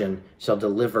virgin shall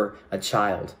deliver a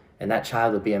child, and that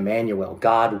child would be Emmanuel,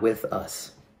 God with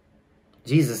us.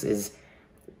 Jesus is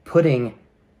putting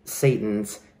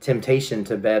Satan's temptation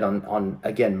to bed on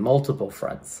again, multiple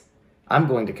fronts. I'm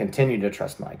going to continue to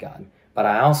trust my God, but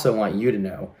I also want you to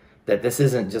know that this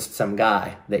isn't just some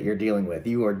guy that you're dealing with.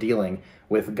 You are dealing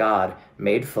with God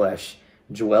made flesh,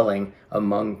 dwelling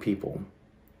among people.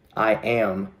 I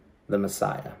am the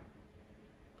Messiah.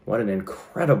 What an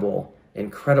incredible,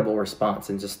 incredible response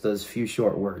in just those few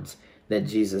short words that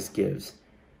Jesus gives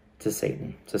to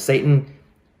Satan. So Satan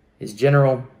is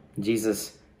general,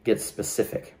 Jesus gets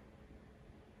specific.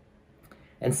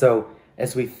 And so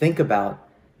as we think about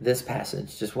this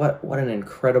passage, just what an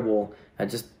incredible,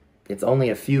 it's only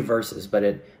a few verses, but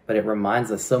it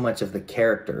reminds us so much of the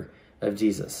character of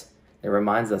Jesus. It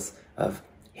reminds us of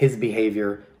his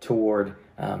behavior toward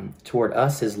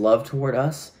us, his love toward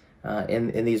us,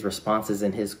 in these responses,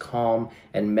 in his calm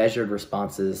and measured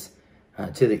responses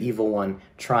to the evil one,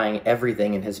 trying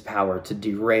everything in his power to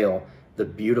derail the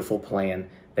beautiful plan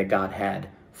that God had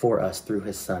for us through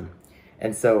his Son.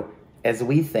 And so as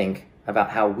we think about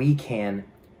how we can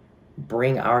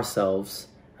bring ourselves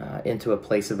into a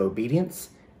place of obedience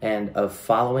and of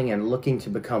following and looking to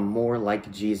become more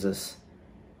like Jesus,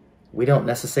 we don't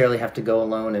necessarily have to go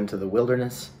alone into the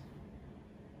wilderness.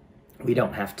 We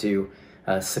don't have to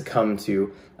succumb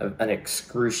to an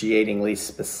excruciatingly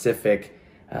specific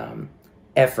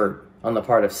effort on the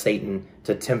part of Satan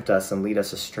to tempt us and lead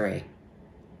us astray.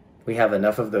 We have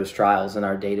enough of those trials in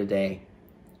our day-to-day.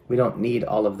 We don't need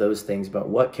all of those things, but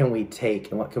what can we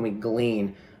take and what can we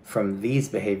glean from these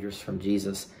behaviors from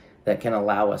Jesus that can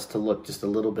allow us to look just a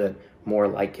little bit more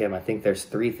like him? I think there's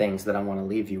three things that I want to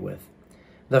leave you with.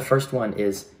 The first one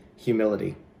is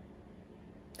humility.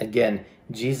 Again,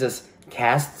 Jesus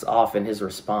casts off in his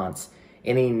response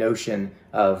any notion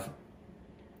of,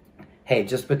 hey,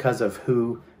 just because of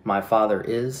who my Father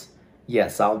is,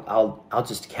 yes, I'll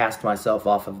just cast myself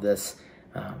off of this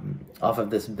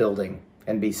building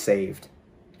and be saved,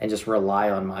 and just rely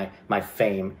on my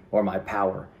fame or my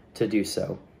power to do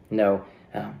so. No,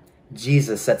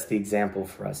 Jesus sets the example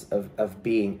for us of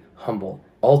being humble.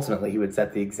 Ultimately, he would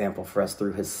set the example for us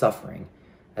through his suffering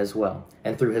as well,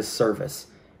 and through his service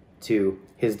to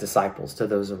his disciples, to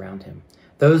those around him.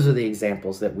 Those are the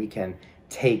examples that we can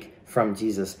take from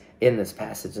Jesus in this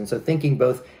passage. And so thinking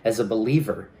both as a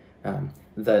believer,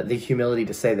 the humility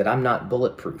to say that I'm not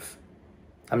bulletproof.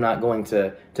 I'm not going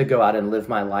to go out and live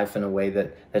my life in a way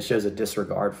that shows a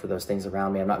disregard for those things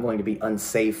around me. I'm not going to be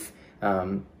unsafe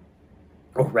or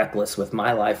reckless with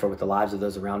my life or with the lives of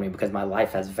those around me, because my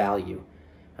life has value,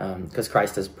 because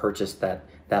Christ has purchased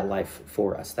that life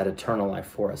for us, that eternal life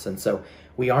for us. And so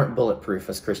we aren't bulletproof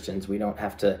as Christians. We don't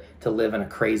have to live in a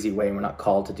crazy way, and we're not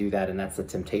called to do that, and that's the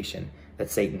temptation that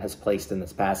Satan has placed in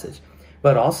this passage.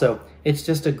 But also, it's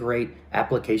just a great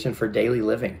application for daily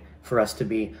living, for us to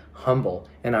be humble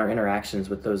in our interactions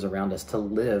with those around us, to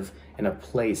live in a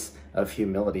place of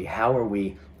humility. How are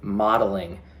we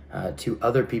modeling to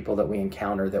other people that we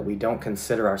encounter that we don't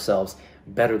consider ourselves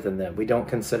better than them? We don't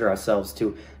consider ourselves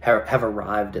to have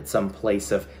arrived at some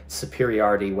place of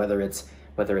superiority, whether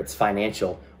it's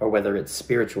financial or whether it's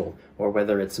spiritual or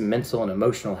whether it's mental and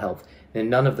emotional health. In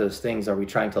none of those things are we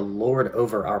trying to lord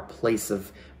over our place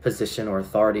of position or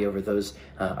authority over those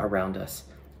around us,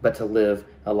 but to live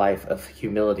a life of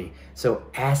humility. So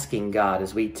asking God,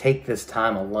 as we take this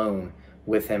time alone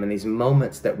with him, in these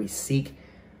moments that we seek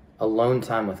alone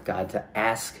time with God, to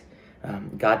ask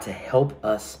God to help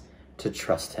us to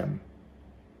trust him.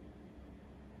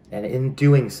 And in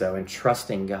doing so, and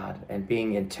trusting God and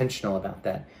being intentional about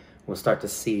that, we'll start to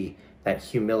see that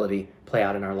humility play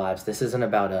out in our lives. This isn't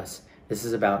about us. This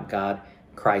is about God,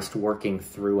 Christ working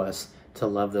through us to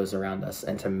love those around us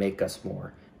and to make us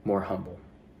more humble.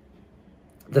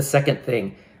 The second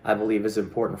thing I believe is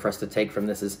important for us to take from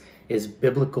this is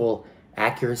biblical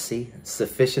accuracy,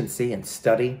 sufficiency, and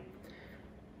study.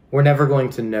 We're never going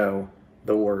to know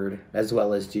the word as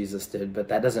well as Jesus did, but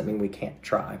that doesn't mean we can't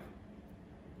try.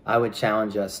 I would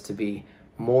challenge us to be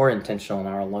more intentional in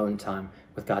our alone time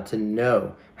with God, to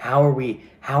know how are we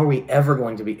ever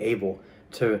going to be able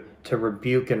to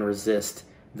rebuke and resist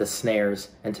the snares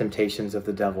and temptations of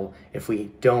the devil if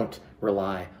we don't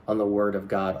rely on the word of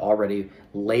God already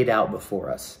laid out before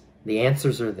us. The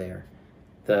answers are there.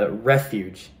 The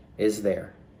refuge is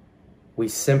there. We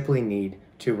simply need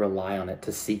to rely on it,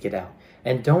 to seek it out.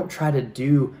 And don't try to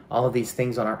do all of these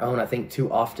things on our own. I think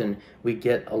too often we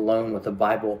get alone with the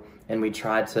Bible and we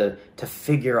try to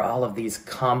figure all of these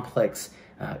complex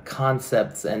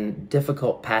concepts and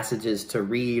difficult passages to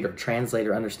read or translate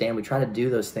or understand. We try to do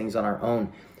those things on our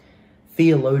own.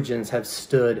 Theologians have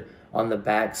stood on the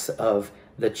backs of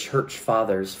the church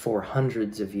fathers for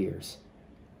hundreds of years.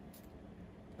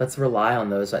 Let's rely on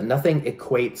those. Nothing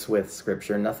equates with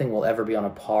Scripture. Nothing will ever be on a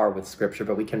par with Scripture,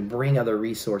 but we can bring other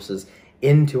resources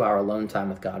into our alone time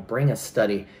with God. Bring a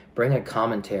study, bring a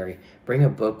commentary, bring a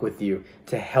book with you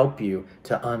to help you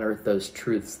to unearth those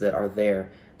truths that are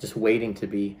there, just waiting to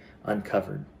be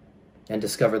uncovered, and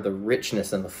discover the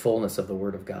richness and the fullness of the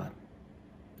Word of God.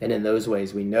 And in those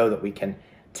ways, we know that we can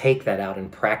take that out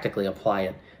and practically apply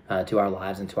it to our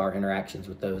lives and to our interactions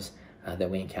with those that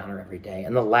we encounter every day.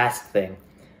 And the last thing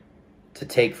to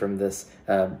take from this,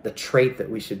 the trait that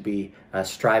we should be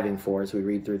striving for as we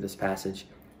read through this passage,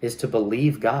 is to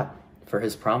believe God for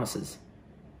his promises.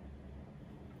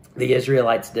 The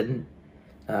Israelites didn't.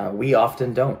 We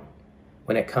often don't.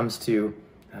 When it comes to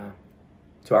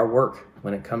our work,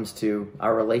 when it comes to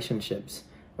our relationships,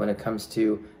 when it comes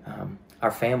to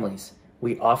our families,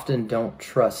 we often don't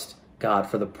trust God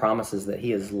for the promises that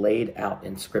he has laid out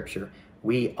in Scripture.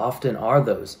 We often are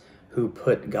those who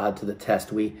put God to the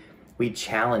test. We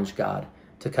challenge God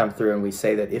to come through, and we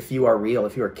say that if you are real,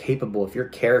 if you are capable, if your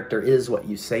character is what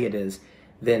you say it is,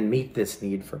 then meet this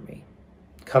need for me.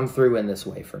 Come through in this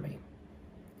way for me.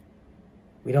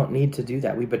 We don't need to do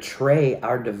that. We betray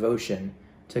our devotion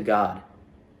to God,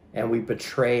 and we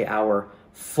betray the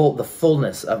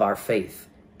fullness of our faith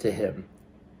to him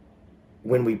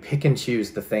when we pick and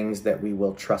choose the things that we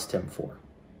will trust him for.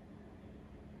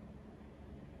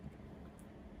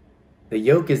 The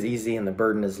yoke is easy and the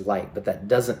burden is light, but that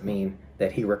doesn't mean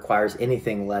that he requires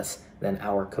anything less than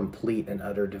our complete and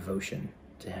utter devotion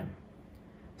to him.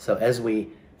 So as we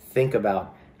think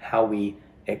about how we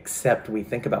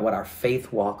think about what our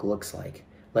faith walk looks like,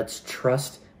 let's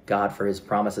trust God for his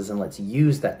promises, and let's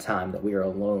use that time that we are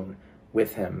alone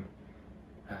with him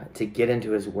to get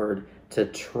into his word, to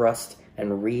trust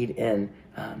and read in,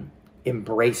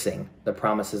 embracing the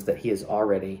promises that he has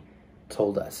already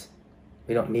told us.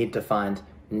 We don't need to find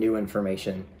new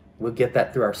information. We'll get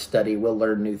that through our study. We'll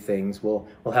learn new things. We'll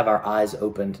have our eyes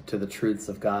opened to the truths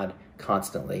of God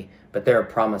constantly. But there are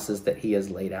promises that he has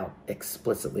laid out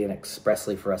explicitly and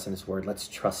expressly for us in his word. Let's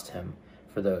trust him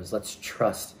for those. Let's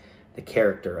trust the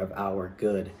character of our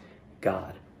good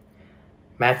God.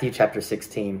 Matthew chapter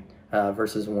 16,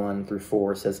 verses 1 through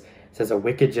 4 says, a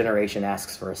wicked generation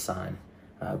asks for a sign,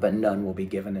 but none will be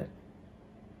given it.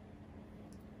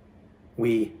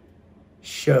 We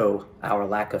show our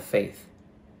lack of faith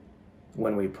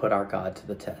when we put our God to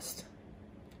the test.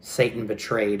 Satan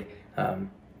betrayed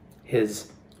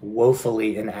his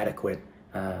woefully inadequate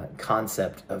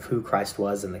concept of who Christ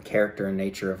was and the character and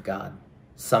nature of God.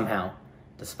 Somehow,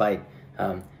 despite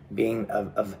being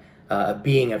a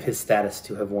being of his status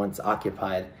to have once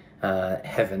occupied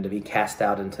heaven, to be cast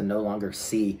out and to no longer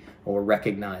see or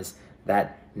recognize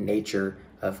that nature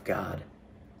of God.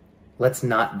 Let's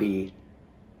not be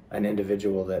an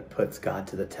individual that puts God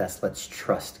to the test. Let's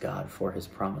trust God for his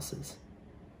promises.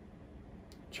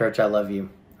 Church, I love you.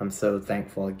 I'm so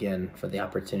thankful again for the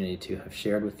opportunity to have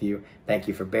shared with you. Thank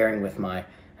you for bearing with my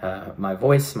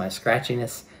voice, my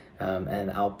scratchiness,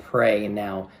 and I'll pray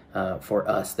now for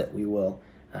us that we will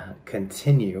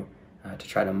continue to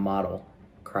try to model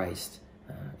Christ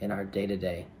in our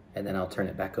day-to-day, and then I'll turn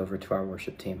it back over to our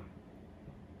worship team.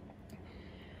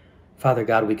 Father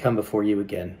God, we come before you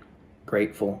again,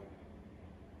 grateful,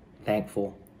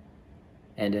 thankful,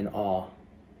 and in awe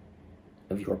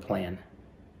of your plan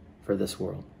for this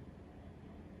world.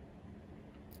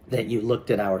 That you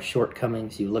looked at our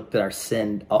shortcomings, you looked at our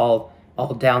sin all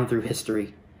down through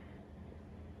history,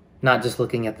 not just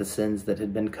looking at the sins that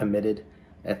had been committed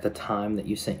at the time that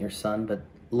you sent your son, but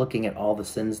looking at all the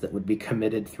sins that would be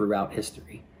committed throughout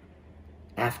history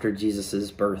after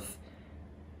Jesus' birth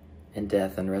and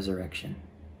death and resurrection.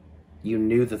 You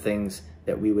knew the things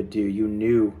that we would do. You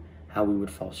knew how we would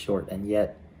fall short, and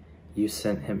yet you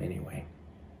sent him anyway.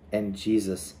 And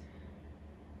Jesus,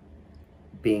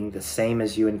 being the same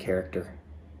as you in character,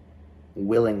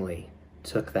 willingly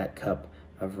took that cup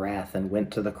of wrath and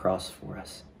went to the cross for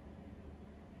us.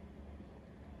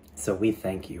 So we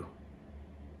thank you.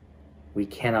 We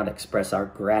cannot express our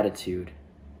gratitude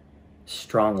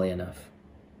strongly enough,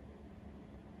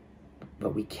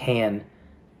 but we can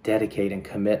dedicate and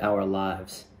commit our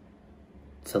lives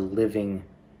to living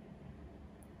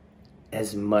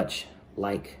as much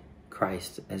like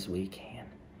Christ as we can.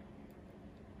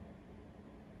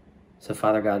 So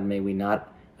Father God, may we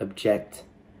not object,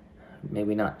 may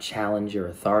we not challenge your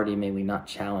authority, may we not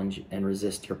challenge and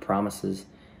resist your promises,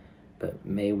 but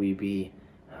may we be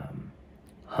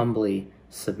humbly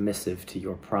submissive to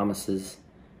your promises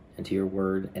and to your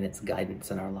word and its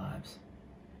guidance in our lives.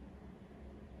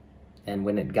 And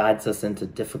when it guides us into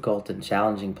difficult and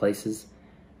challenging places,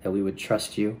 that we would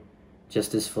trust you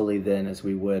just as fully then as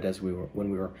we would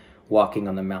when we were walking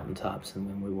on the mountaintops and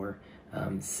when we were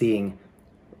seeing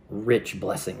rich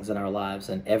blessings in our lives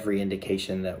and every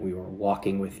indication that we were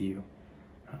walking with you,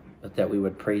 but that we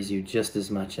would praise you just as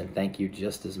much and thank you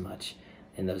just as much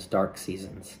in those dark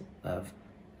seasons of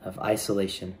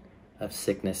isolation, of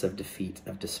sickness, of defeat,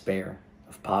 of despair,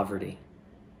 of poverty,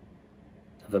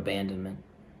 of abandonment.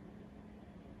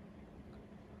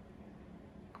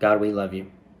 God, we love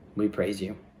you. We praise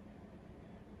you.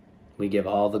 We give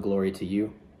all the glory to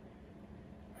you.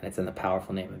 And it's in the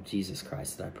powerful name of Jesus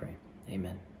Christ that I pray.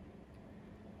 Amen.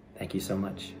 Thank you so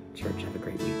much, church. Have a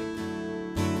great week.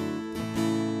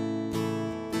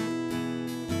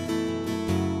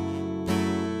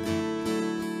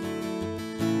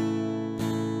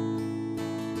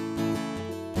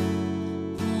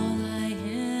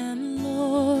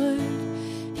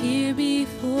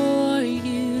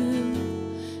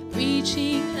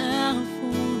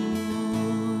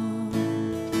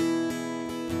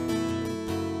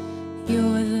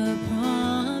 You're the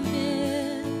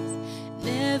promise,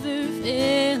 never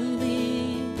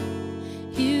failing.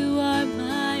 You are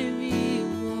my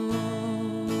reward.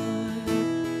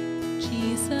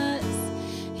 Jesus,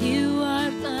 you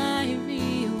are my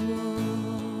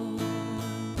reward.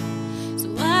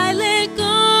 So I let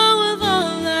go of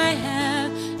all I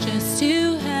have just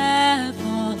to have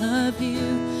all of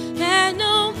you. And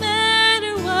no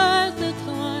matter what the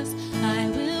cost, I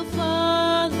will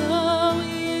follow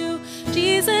you.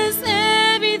 Jesus,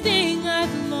 everything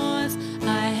I've lost,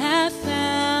 I have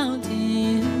found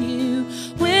in you.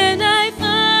 When I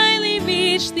finally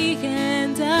reach the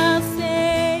end, I'll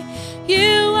say,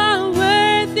 you are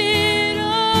worth it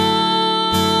all.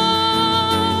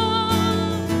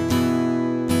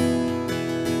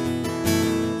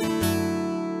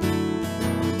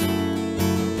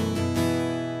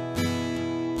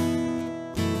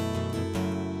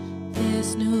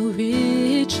 There's no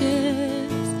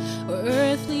riches or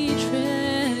earthly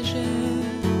treasure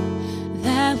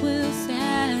that will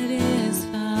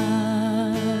satisfy.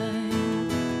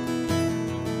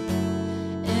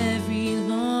 Every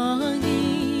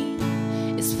longing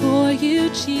is for you,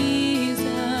 Jesus.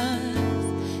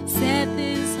 Set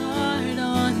this heart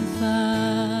on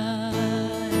fire.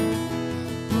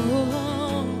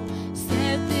 Oh,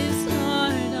 set this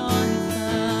heart on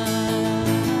fire.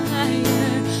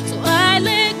 So I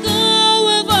let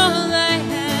go of all I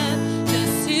have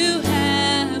just to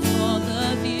have all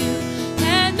of you.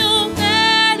 And no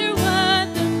matter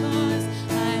what the cost,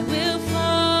 I will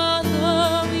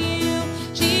follow you.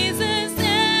 Jesus,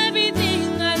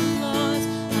 everything I've lost,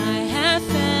 I have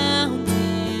found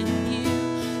in you.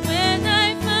 When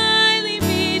I finally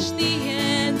reach the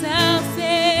end, I'll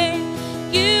say,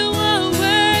 you are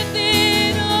worth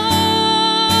it all.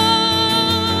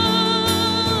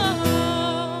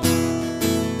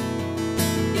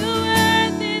 You're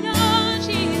worth it all,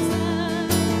 Jesus.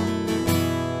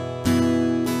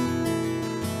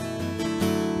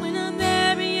 When I'm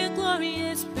there in your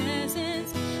glorious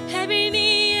presence, every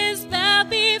knee is bowed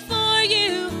before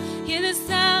you. Hear the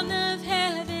sound of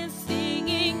heaven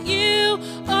singing, you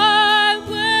are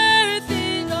worth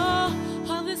it all.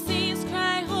 All the saints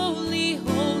cry, holy,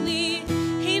 holy.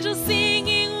 Angels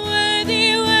singing,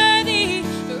 worthy, worthy.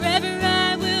 Forever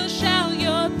I will shout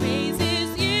your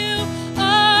praises. You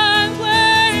are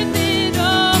worth it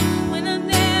all. When I'm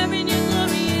there in your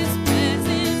glorious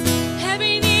presence,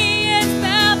 every knee is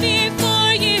bowed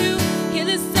before you. Hear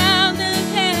the sound of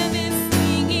heaven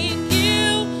singing,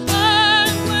 you are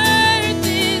worth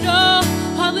it all.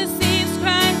 All the saints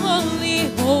cry, holy,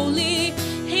 holy.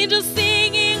 Angels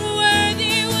singing,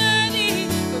 worthy, worthy.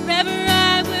 Forever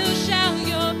I will shout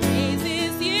your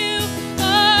praises. You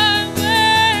are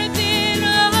worth it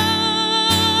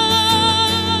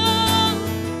all.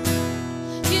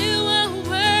 You are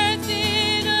worth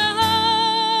it all.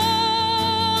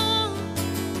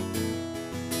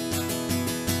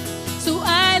 So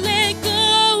I let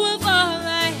go of all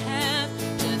I have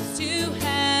just to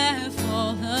have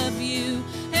all of you.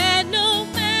 And no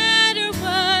matter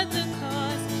what the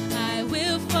cost, I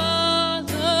will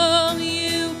follow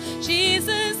you.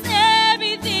 Jesus,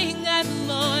 everything I've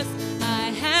lost,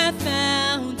 I have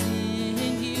found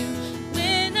in you.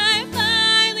 When I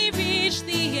finally reach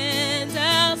the end,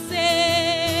 I'll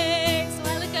say, so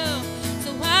I let go.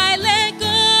 So I let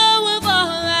go of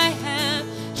all I have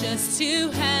just to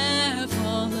have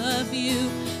all of you.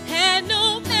 And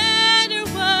no matter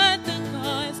what the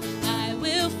cost, I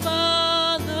will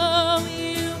follow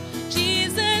you.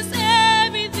 Jesus,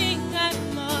 everything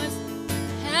I've lost,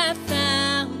 have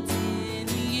found in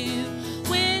you.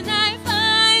 When I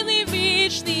finally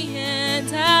reach the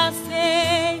end, I'll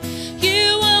say,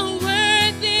 you are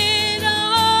worth it all.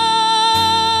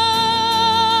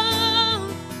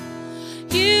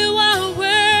 You are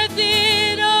worth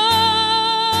it all.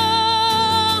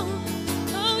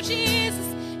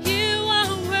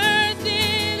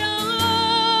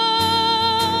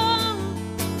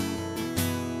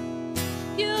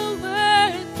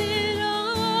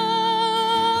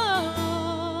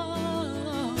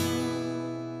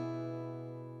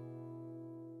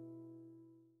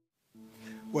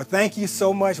 Well, thank you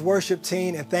so much, worship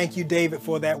team, and thank you, David,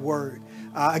 for that word.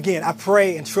 Again, I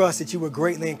pray and trust that you were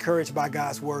greatly encouraged by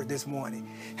God's word this morning.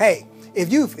 Hey,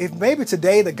 if maybe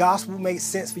today the gospel made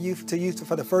sense for you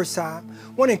for the first time,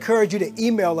 I want to encourage you to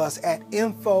email us at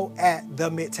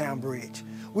info@themidtownbridge.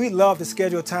 We'd love to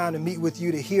schedule a time to meet with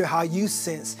you to hear how you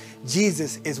sense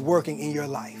Jesus is working in your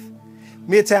life.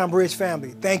 Midtown Bridge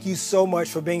family, thank you so much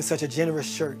for being such a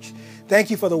generous church. Thank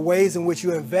you for the ways in which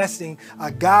you're investing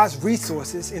God's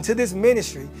resources into this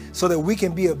ministry so that we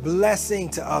can be a blessing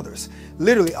to others,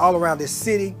 literally all around this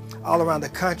city, all around the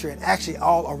country, and actually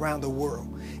all around the world.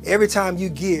 Every time you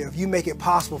give, you make it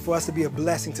possible for us to be a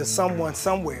blessing to someone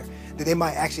somewhere that they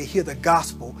might actually hear the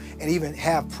gospel and even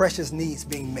have precious needs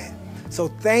being met. So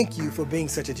thank you for being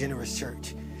such a generous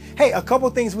church. Hey, a couple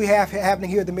things we have happening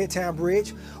here at the Midtown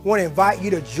Bridge. I want to invite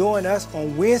you to join us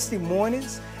on Wednesday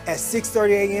mornings at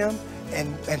 6:30 a.m.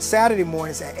 and Saturday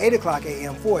mornings at 8 o'clock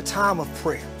a.m. for a time of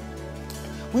prayer.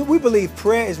 We believe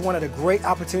prayer is one of the great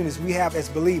opportunities we have as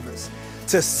believers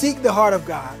to seek the heart of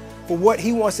God for what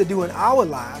He wants to do in our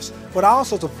lives, but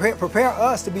also to prepare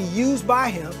us to be used by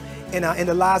Him in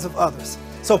the lives of others.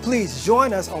 So please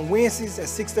join us on Wednesdays at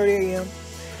 6:30 a.m.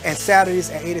 and Saturdays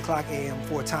at 8 o'clock a.m.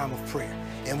 for a time of prayer.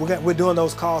 And we're doing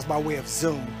those calls by way of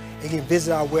Zoom. And you can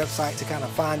visit our website to kind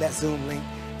of find that Zoom link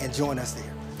and join us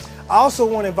there. I also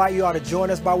want to invite you all to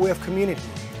join us by way of community.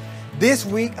 This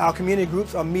week, our community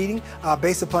groups are meeting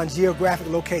based upon geographic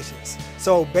locations.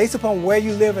 So based upon where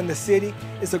you live in the city,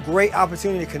 it's a great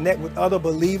opportunity to connect with other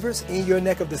believers in your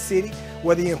neck of the city,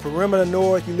 whether you're in Perimeter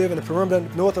North, you live in the perimeter,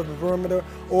 north of the perimeter,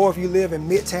 or if you live in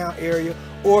Midtown area,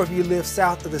 or if you live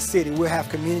south of the city, we'll have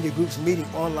community groups meeting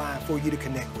online for you to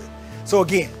connect with. So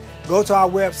again, go to our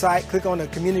website, click on the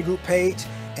community group page,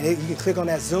 and you can click on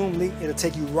that Zoom link. It'll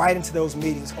take you right into those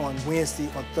meetings on Wednesday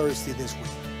or Thursday this week.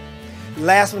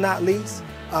 Last but not least,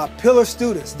 Pillar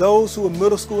students, those who are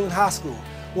middle school and high school,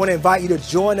 want to invite you to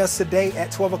join us today at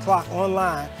 12 o'clock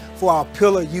online for our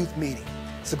Pillar Youth Meeting.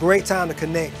 It's a great time to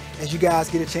connect as you guys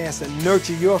get a chance to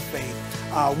nurture your faith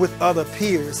with other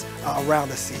peers around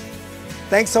the city.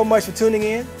 Thanks so much for tuning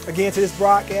in again to this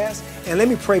broadcast. And let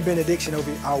me pray benediction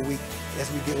over our week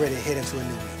as we get ready to head into a new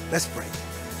week. Let's pray.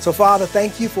 So Father,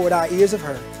 thank you for what our ears have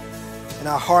heard and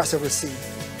our hearts have received.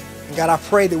 And God, I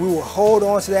pray that we will hold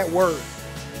on to that word.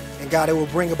 And God, it will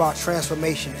bring about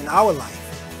transformation in our life,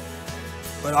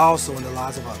 but also in the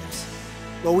lives of others.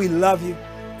 Lord, we love you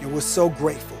and we're so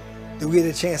grateful that we get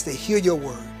a chance to hear your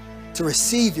word, to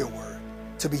receive your word,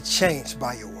 to be changed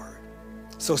by your word.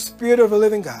 So Spirit of the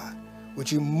living God,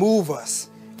 would you move us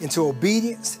into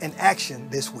obedience and action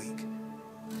this week?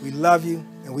 We love you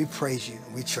and we praise you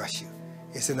and we trust you.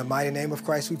 It's in the mighty name of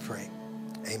Christ we pray.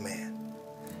 Amen.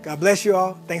 God bless you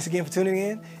all. Thanks again for tuning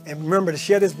in. And remember to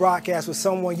share this broadcast with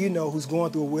someone you know who's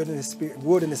going through a wilderness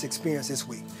experience this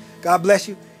week. God bless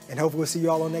you, and hopefully we'll see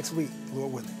you all on next week,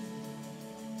 Lord willing.